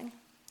interesting.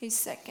 He's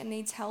sick and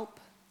needs help.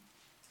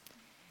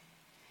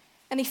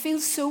 And he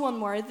feels so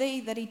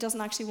unworthy that he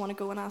doesn't actually want to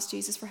go and ask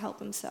Jesus for help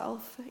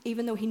himself,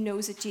 even though he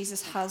knows that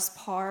Jesus has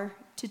power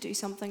to do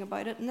something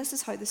about it. And this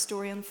is how the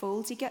story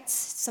unfolds. He gets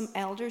some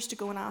elders to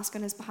go and ask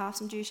on his behalf,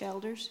 some Jewish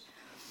elders.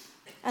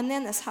 And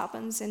then this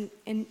happens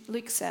in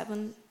Luke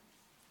 7,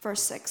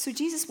 verse 6. So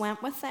Jesus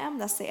went with them,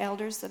 that's the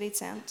elders that he'd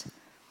sent.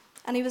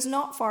 And he was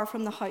not far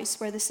from the house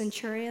where the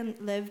centurion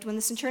lived, when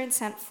the centurion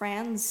sent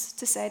friends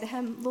to say to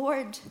him,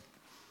 Lord,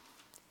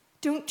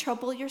 don't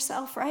trouble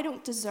yourself, for I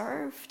don't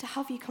deserve to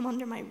have you come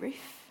under my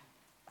roof.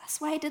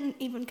 That's why I didn't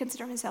even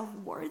consider myself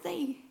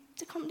worthy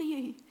to come to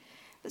you.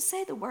 But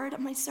say the word,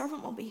 and my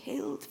servant will be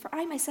healed. For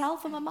I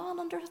myself am a man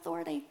under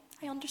authority.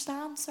 I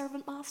understand,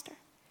 servant master.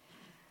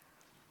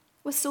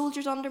 With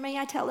soldiers under me,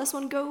 I tell this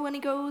one, go, and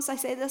he goes. I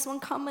say this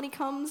one, come, and he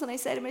comes. And I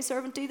say to my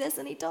servant, do this,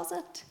 and he does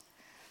it.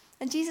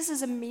 And Jesus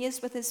is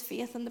amazed with his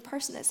faith, and the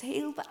person is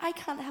healed. But I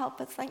can't help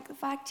but think the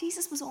fact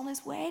Jesus was on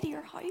his way to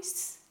your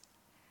house.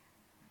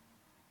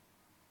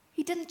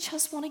 He didn't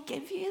just want to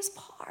give you his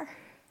power.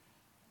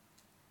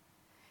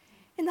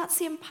 In that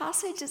same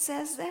passage, it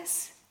says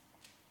this.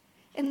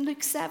 In Luke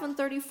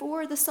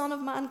 7:34, the Son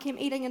of Man came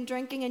eating and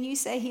drinking, and you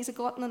say he's a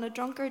glutton and a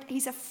drunkard.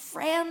 He's a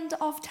friend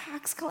of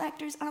tax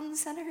collectors and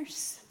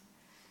sinners.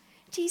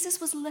 Jesus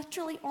was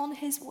literally on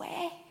his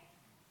way.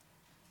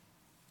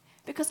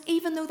 Because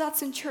even though that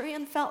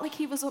centurion felt like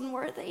he was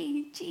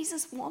unworthy,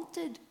 Jesus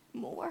wanted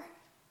more.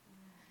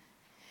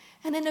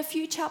 And in a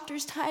few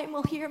chapters' time,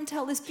 we'll hear him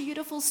tell this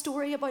beautiful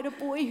story about a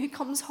boy who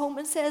comes home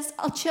and says,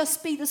 I'll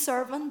just be the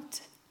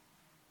servant.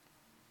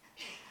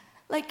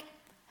 Like,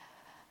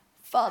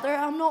 Father,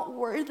 I'm not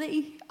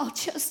worthy. I'll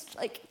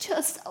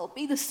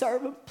be the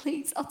servant,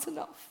 please. That's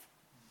enough.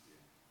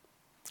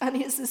 And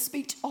he has this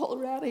speech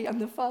already, and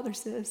the father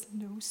says,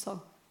 no, son.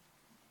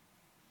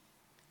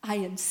 I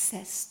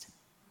insist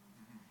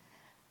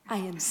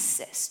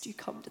you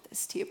come to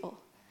this table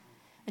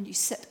and you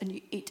sit and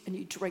you eat and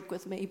you drink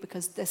with me,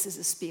 because this is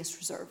a space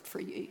reserved for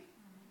you.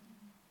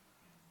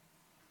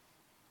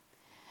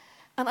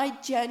 And I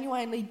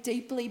genuinely,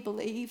 deeply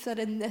believe that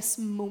in this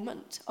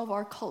moment of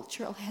our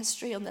cultural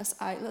history on this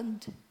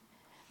island,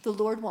 the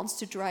Lord wants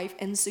to drive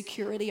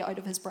insecurity out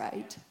of his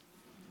bride.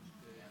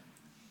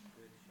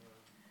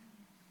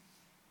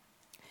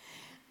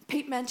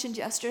 Pete mentioned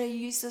yesterday, he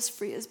used this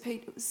phrase,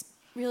 Pete, it was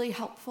really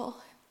helpful.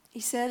 He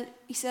said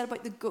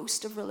about the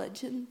ghost of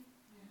religion.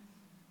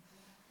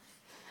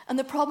 And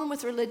the problem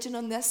with religion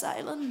on this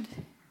island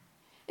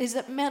is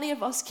that many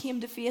of us came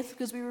to faith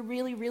because we were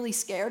really, really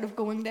scared of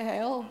going to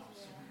hell.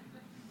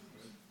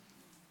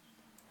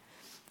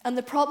 And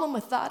the problem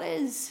with that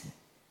is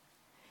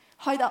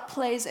how that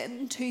plays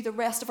into the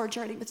rest of our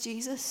journey with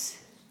Jesus.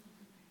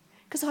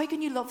 Because how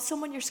can you love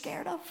someone you're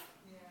scared of?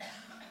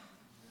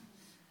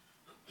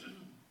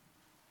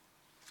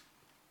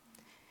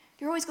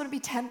 You're always going to be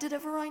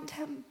tentative around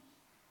him.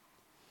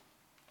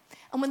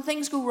 And when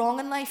things go wrong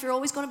in life, you're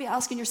always going to be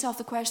asking yourself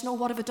the question, oh,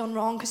 what have I done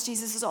wrong? Because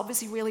Jesus is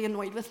obviously really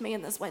annoyed with me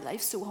and that's why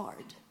life's so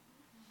hard.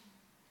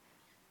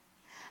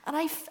 And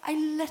I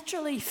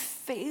literally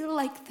feel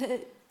like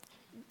the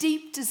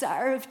deep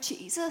desire of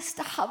Jesus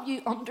to have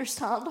you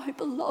understand how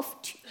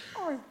beloved you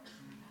are.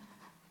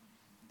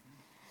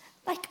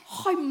 Like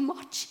how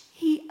much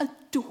he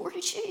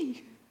adores you.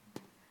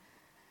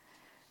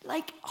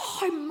 Like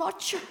how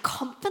much your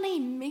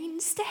company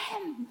means to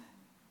him.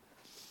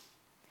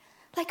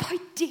 Like how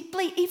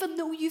deeply, even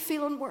though you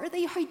feel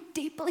unworthy, how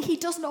deeply he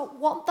does not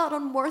want that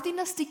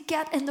unworthiness to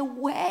get in the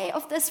way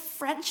of this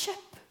friendship.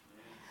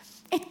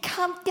 It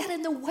can't get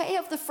in the way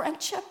of the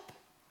friendship.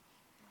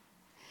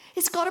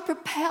 It's got to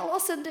propel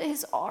us into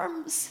his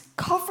arms,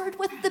 covered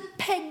with the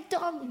pig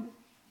dung.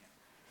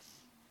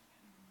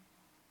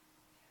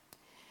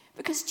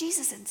 Because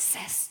Jesus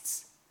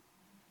insists.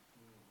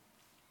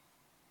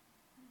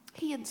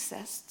 He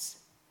insists.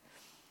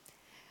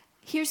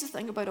 Here's the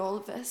thing about all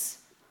of this.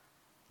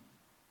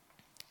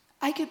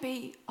 I could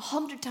be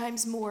 100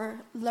 times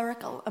more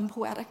lyrical and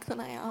poetic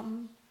than I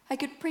am. I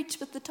could preach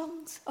with the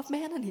tongues of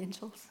men and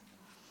angels.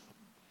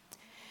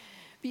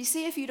 But you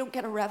see, if you don't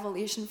get a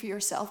revelation for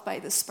yourself by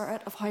the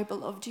Spirit of how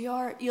beloved you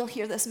are, you'll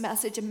hear this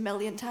message a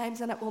million times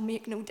and it will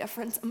make no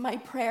difference. And my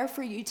prayer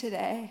for you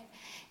today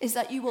is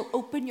that you will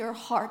open your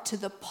heart to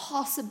the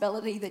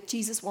possibility that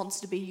Jesus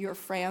wants to be your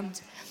friend.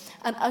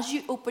 And as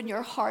you open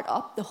your heart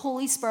up, the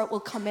Holy Spirit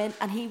will come in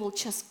and he will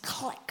just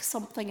click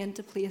something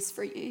into place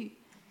for you.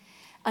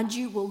 And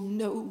you will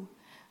know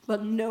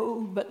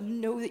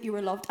that you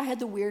were loved. I had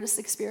the weirdest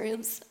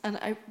experience, and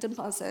I didn't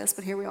plan to say this,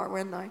 but here we are, we're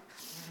in now.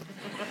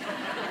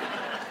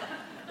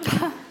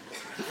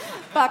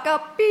 Back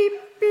up, beep,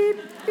 beep,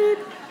 beep.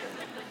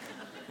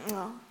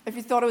 Oh, if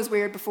you thought it was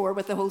weird before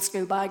with the whole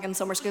school bag and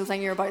summer school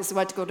thing, you're about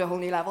to go to a whole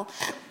new level.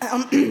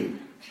 I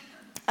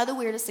had the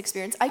weirdest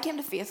experience. I came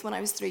to faith when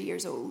I was 3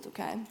 years old,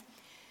 okay?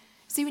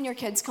 See, when your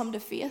kids come to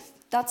faith,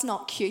 that's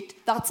not cute,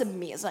 that's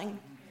amazing.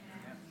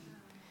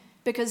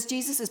 Because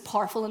Jesus is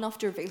powerful enough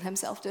to reveal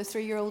himself to a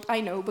 3-year-old.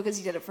 I know, because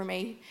he did it for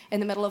me in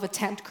the middle of a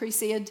tent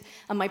crusade,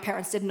 and my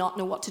parents did not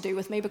know what to do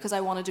with me because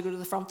I wanted to go to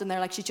the front, and they're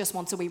like, she just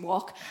wants a wee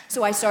walk.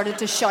 So I started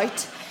to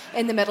shout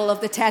in the middle of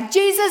the tent,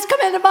 Jesus,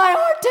 come into my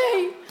heart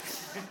too.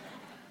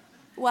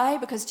 Why?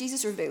 Because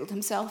Jesus revealed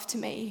himself to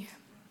me.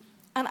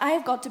 And I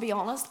have got to be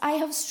honest, I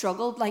have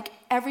struggled, like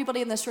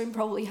everybody in this room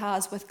probably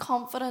has, with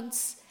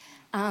confidence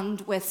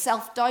and with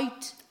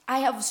self-doubt. I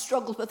have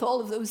struggled with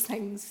all of those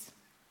things.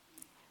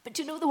 But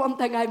you know the one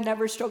thing I've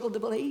never struggled to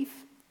believe?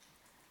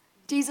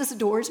 Jesus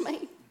adores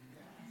me.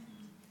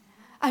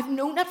 I've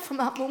known it from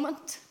that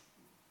moment.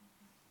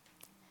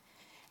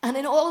 And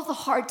in all of the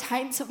hard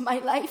times of my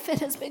life, it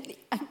has been the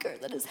anchor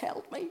that has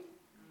held me.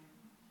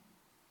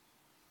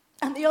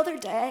 And the other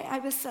day, I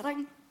was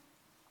sitting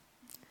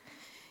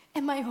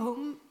in my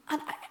home, and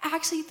I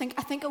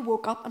think I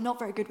woke up. I'm not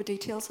very good with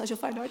details, as you'll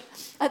find out.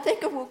 I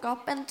think I woke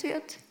up into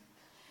it.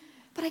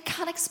 But I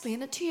can't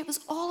explain it to you. It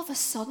was all of a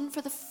sudden,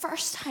 for the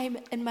first time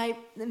in my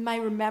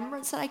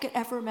remembrance that I could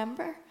ever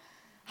remember,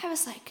 I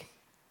was like,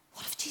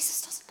 what if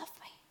Jesus doesn't love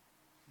me?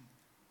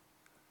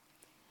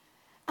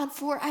 And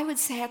for, I would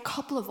say, a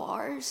couple of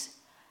hours,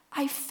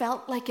 I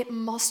felt like it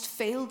must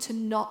fail to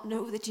not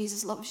know that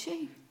Jesus loves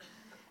you.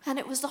 And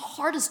it was the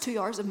hardest 2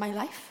 hours of my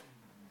life.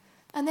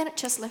 And then it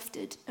just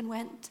lifted and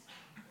went.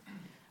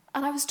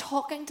 And I was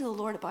talking to the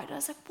Lord about it. I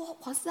was like,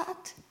 what was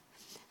that?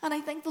 And I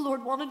think the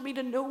Lord wanted me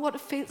to know what it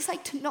feels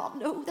like to not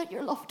know that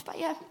you're loved by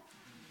him.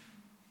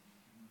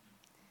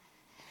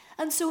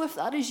 And so if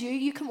that is you,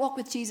 you can walk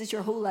with Jesus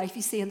your whole life,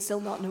 you see, and still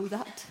not know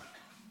that.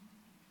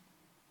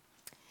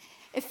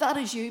 If that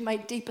is you, my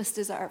deepest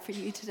desire for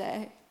you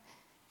today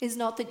is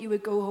not that you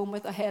would go home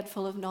with a head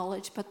full of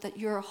knowledge, but that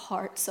your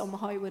heart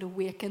somehow would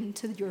awaken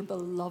to your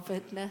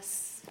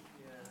belovedness.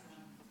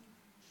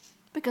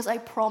 Because I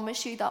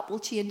promise you that will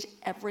change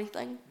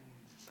everything.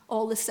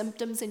 All the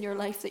symptoms in your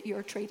life that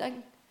you're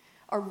treating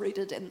are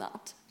rooted in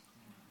that.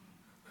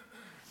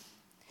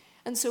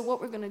 And so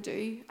what we're going to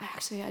do,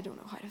 I don't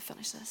know how to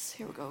finish this.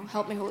 Here we go.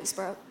 Help me, Holy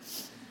Spirit.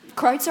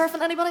 Crowd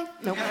surfing, anybody?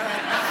 No.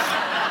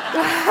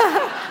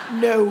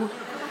 No.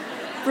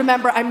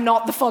 Remember, I'm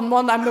not the fun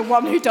one. I'm the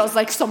one who does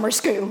like summer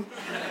school.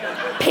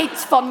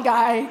 Pete's fun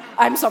guy.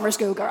 I'm summer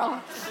school girl.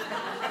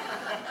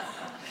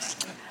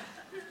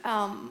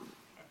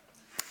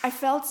 I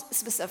felt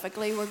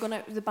specifically,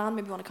 the band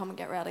maybe want to come and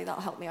get ready.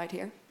 That'll help me out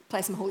here.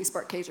 Play some Holy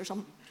Spirit keys or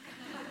something.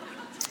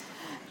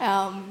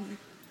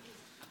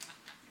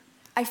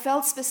 I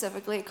felt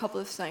specifically a couple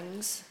of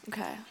things.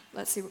 Okay,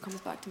 let's see what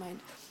comes back to mind.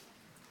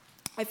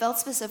 I felt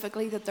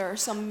specifically that there are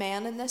some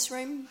men in this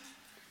room,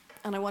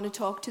 and I want to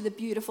talk to the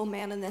beautiful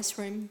men in this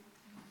room.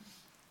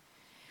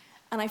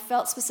 And I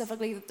felt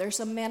specifically that there are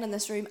some men in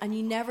this room, and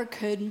you never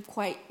could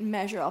quite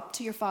measure up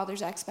to your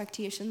father's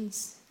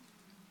expectations.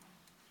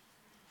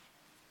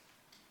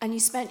 And you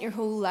spent your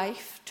whole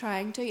life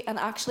trying to, and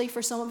actually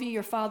for some of you,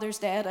 your father's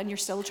dead, and you're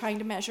still trying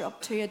to measure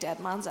up to a dead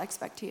man's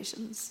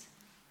expectations.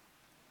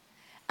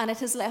 And it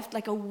has left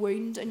like a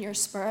wound in your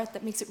spirit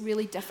that makes it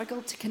really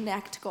difficult to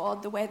connect to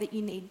God the way that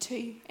you need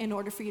to in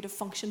order for you to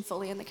function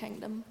fully in the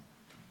kingdom.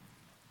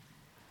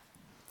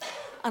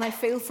 And I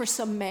feel for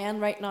some men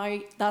right now,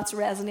 that's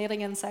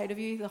resonating inside of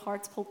you. The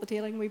heart's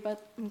palpitating a wee bit.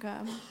 Okay.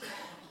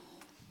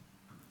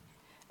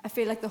 I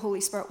feel like the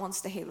Holy Spirit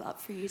wants to heal that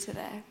for you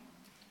today.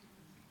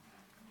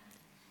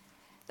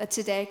 That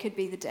today could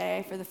be the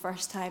day for the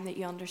first time that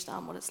you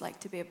understand what it's like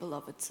to be a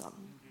beloved son.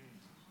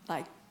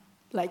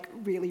 Like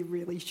really,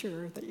 really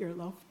sure that you're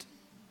loved.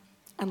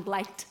 And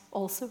liked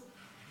also.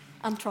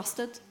 And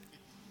trusted.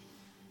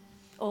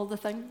 All the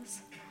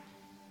things.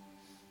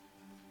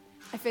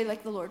 I feel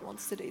like the Lord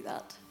wants to do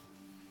that.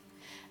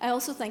 I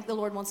also think the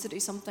Lord wants to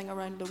do something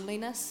around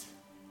loneliness.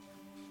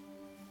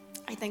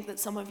 I think that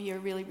some of you are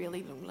really,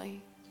 really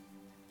lonely.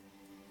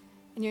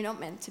 And you're not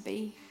meant to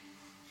be.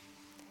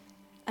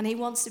 And He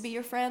wants to be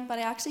your friend, but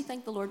I actually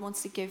think the Lord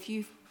wants to give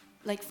you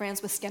like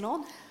friends with skin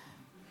on.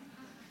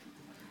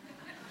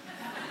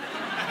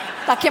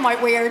 That came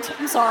out weird.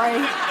 I'm sorry.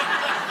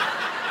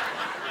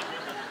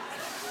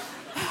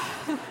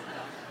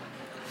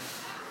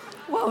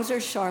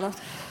 Wowzers, Charlotte.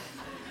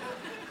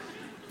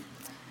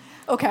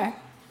 Okay,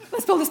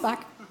 let's pull this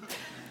back.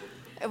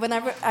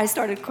 Whenever I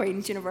started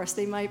Queen's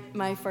University, my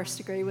only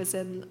degree was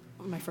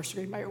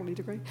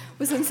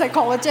in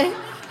psychology.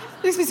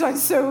 Makes me sound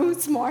so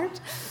smart.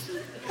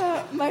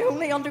 My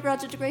only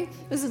undergraduate degree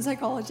was in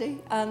psychology,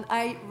 and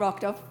I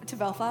rocked up to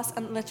Belfast,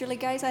 and literally,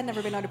 guys, I'd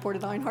never been out of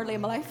Portadown hardly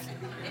in my life.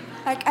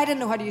 I didn't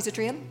know how to use a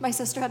train. My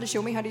sister had to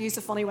show me how to use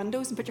the funny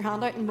windows and put your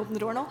hand out and open the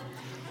door and all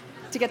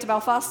to get to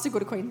Belfast to go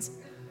to Queen's.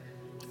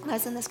 And I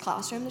was in this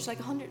classroom, there's like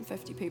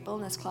 150 people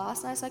in this class,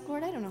 and I was like,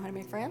 Lord, I don't know how to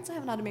make friends. I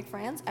haven't had to make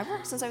friends ever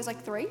since I was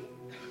like 3.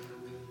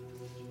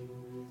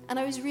 And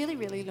I was really,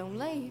 really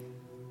lonely.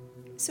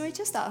 So I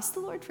just asked the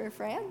Lord for a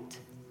friend.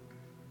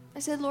 I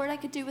said, Lord, I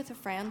could do with a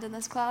friend in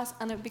this class,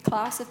 and it would be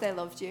class if they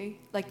loved you.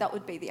 Like, that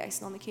would be the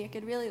icing on the cake.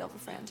 I'd really love a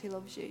friend who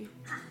loves you.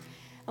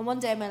 And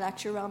one day my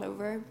lecture ran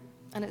over,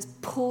 and it was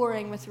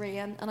pouring with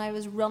rain, and I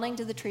was running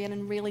to the train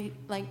in really,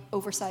 like,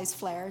 oversized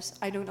flares.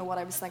 I don't know what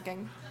I was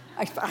thinking.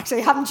 I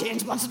actually haven't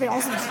changed much, to be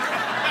honest.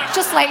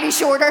 Just slightly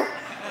shorter.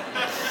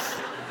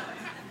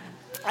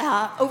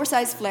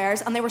 Oversized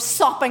flares, and they were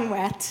sopping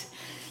wet.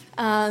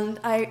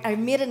 And I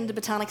made it into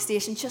Botanic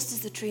Station just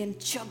as the train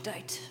chugged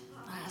out.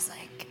 I was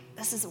like,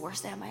 this is the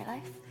worst day of my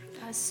life.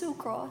 I was so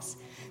cross.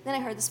 Then I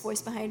heard this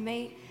voice behind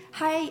me.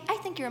 Hi, I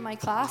think you're in my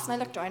class. And I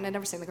looked around. I'd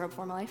never seen the girl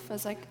before in my life. I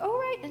was like, oh,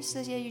 right. And she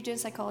says, yeah, you're doing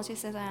psychology. I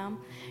said, I am.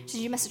 She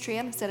said, you missed a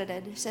train? I said, I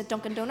did. She said,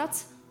 Dunkin'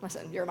 Donuts? I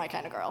said, you're my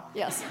kind of girl.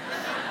 Yes.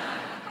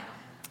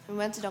 We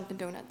went to Dunkin'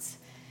 Donuts.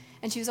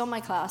 And she was on my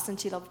class, and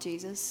she loved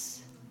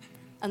Jesus.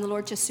 And the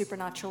Lord just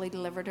supernaturally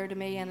delivered her to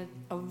me in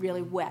a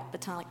really wet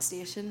Botanic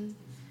Station.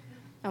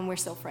 And we're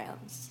still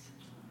friends.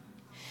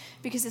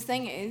 Because the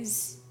thing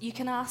is, you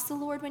can ask the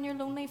Lord when you're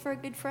lonely for a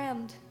good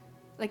friend.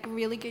 Like a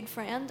really good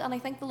friend. And I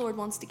think the Lord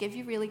wants to give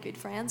you really good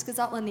friends, because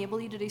that'll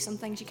enable you to do some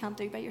things you can't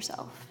do by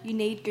yourself. You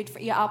need good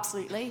friends. Yeah,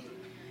 absolutely.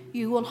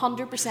 You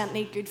 100%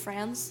 need good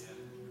friends.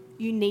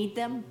 You need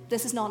them.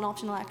 This is not an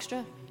optional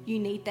extra. You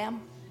need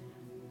them.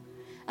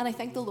 And I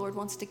think the Lord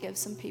wants to give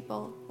some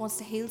people, wants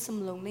to heal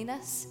some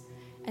loneliness,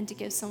 and to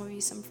give some of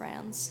you some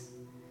friends.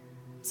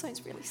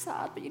 Sounds really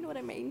sad, but you know what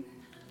I mean.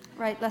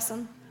 Right,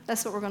 listen,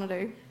 that's what we're going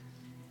to do.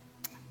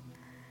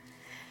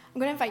 I'm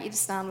going to invite you to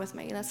stand with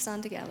me. Let's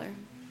stand together.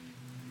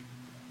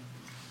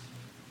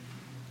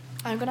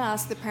 I'm going to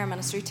ask the prayer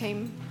ministry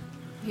team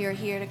who are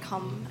here to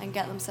come and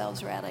get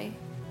themselves ready.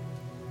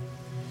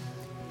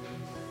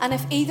 And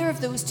if either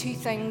of those two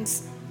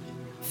things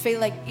feel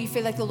like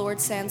the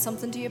Lord's saying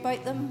something to you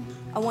about them,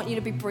 I want you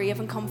to be brave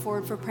and come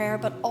forward for prayer.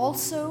 But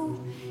also,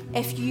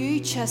 if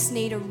you just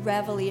need a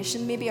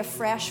revelation, maybe a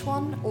fresh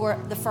one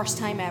or the first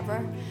time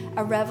ever,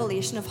 a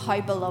revelation of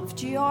how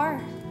beloved you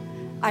are,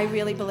 I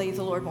really believe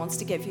the Lord wants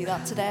to give you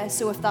that today.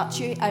 So if that's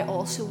you, I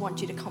also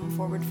want you to come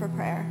forward for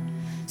prayer.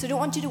 So I don't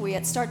want you to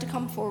wait. Start to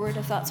come forward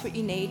if that's what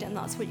you need and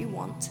that's what you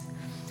want.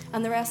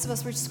 And the rest of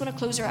us, we're just going to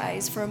close our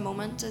eyes for a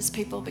moment as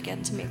people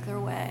begin to make their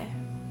way.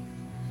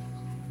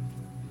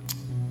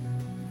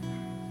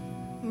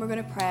 And we're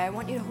going to pray. I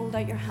want you to hold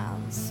out your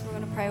hands. We're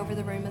going to pray over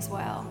the room as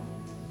well.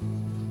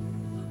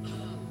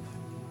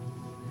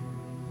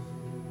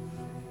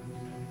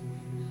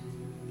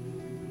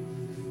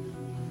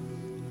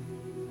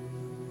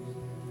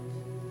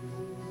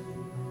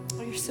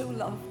 Oh, you're so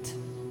loved.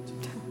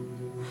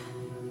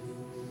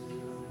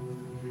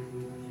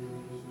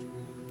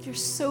 You're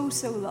so,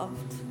 so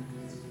loved.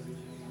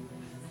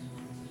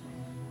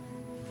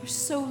 You're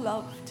so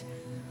loved.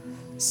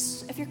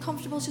 If you're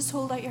comfortable, just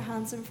hold out your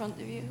hands in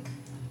front of you.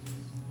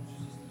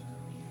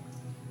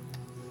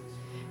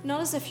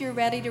 Not as if you're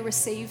ready to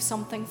receive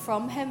something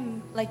from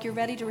him, like you're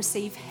ready to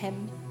receive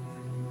him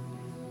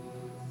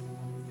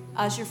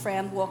as your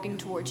friend walking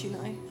towards you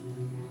now.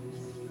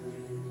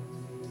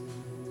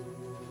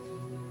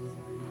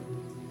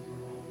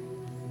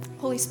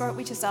 Holy Spirit,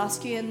 we just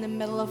ask you in the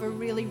middle of a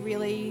really,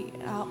 really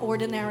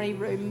ordinary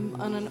room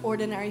on an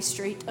ordinary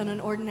street on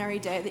an ordinary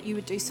day that you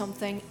would do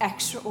something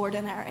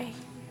extraordinary.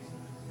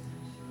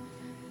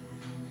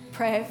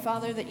 Pray,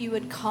 Father, that you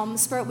would come.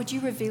 Spirit, would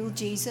you reveal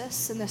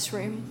Jesus in this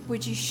room?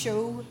 Would you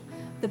show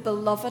the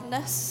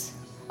belovedness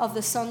of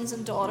the sons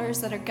and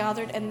daughters that are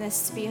gathered in this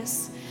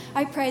space?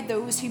 I pray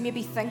those who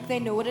maybe think they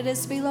know what it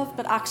is to be loved,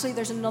 but actually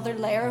there's another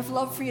layer of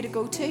love for you to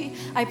go to.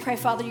 I pray,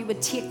 Father, you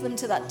would take them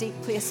to that deep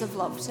place of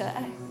love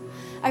today.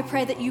 I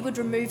pray that you would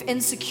remove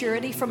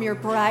insecurity from your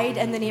bride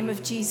in the name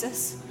of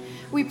Jesus.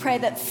 We pray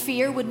that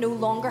fear would no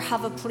longer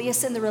have a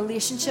place in the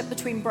relationship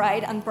between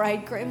bride and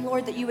bridegroom,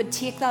 Lord, that you would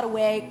take that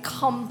away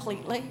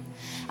completely.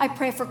 I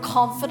pray for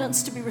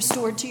confidence to be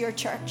restored to your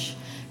church.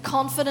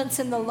 Confidence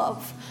in the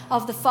love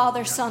of the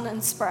Father, Son,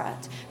 and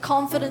Spirit.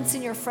 Confidence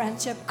in your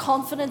friendship.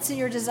 Confidence in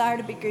your desire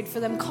to be good for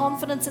them.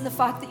 Confidence in the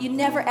fact that you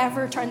never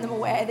ever turn them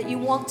away, that you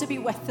want to be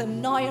with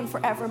them now and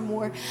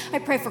forevermore. I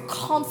pray for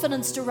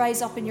confidence to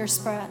rise up in your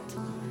spirit.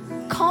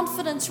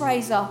 Confidence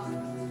rise up.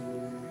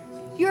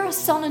 You're a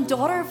son and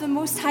daughter of the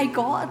Most High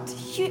God.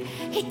 You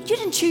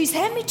didn't choose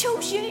him, he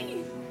chose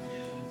you.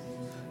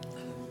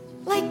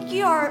 Like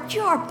you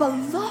are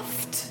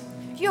beloved.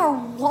 You're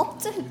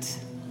wanted.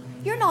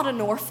 You're not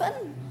an orphan.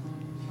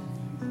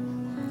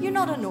 You're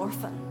not an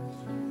orphan.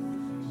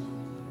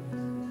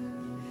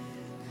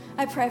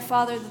 I pray,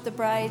 Father, that the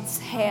bride's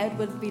head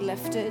would be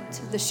lifted,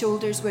 the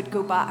shoulders would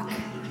go back,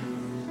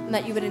 and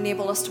that you would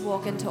enable us to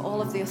walk into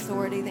all of the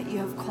authority that you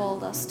have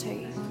called us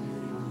to.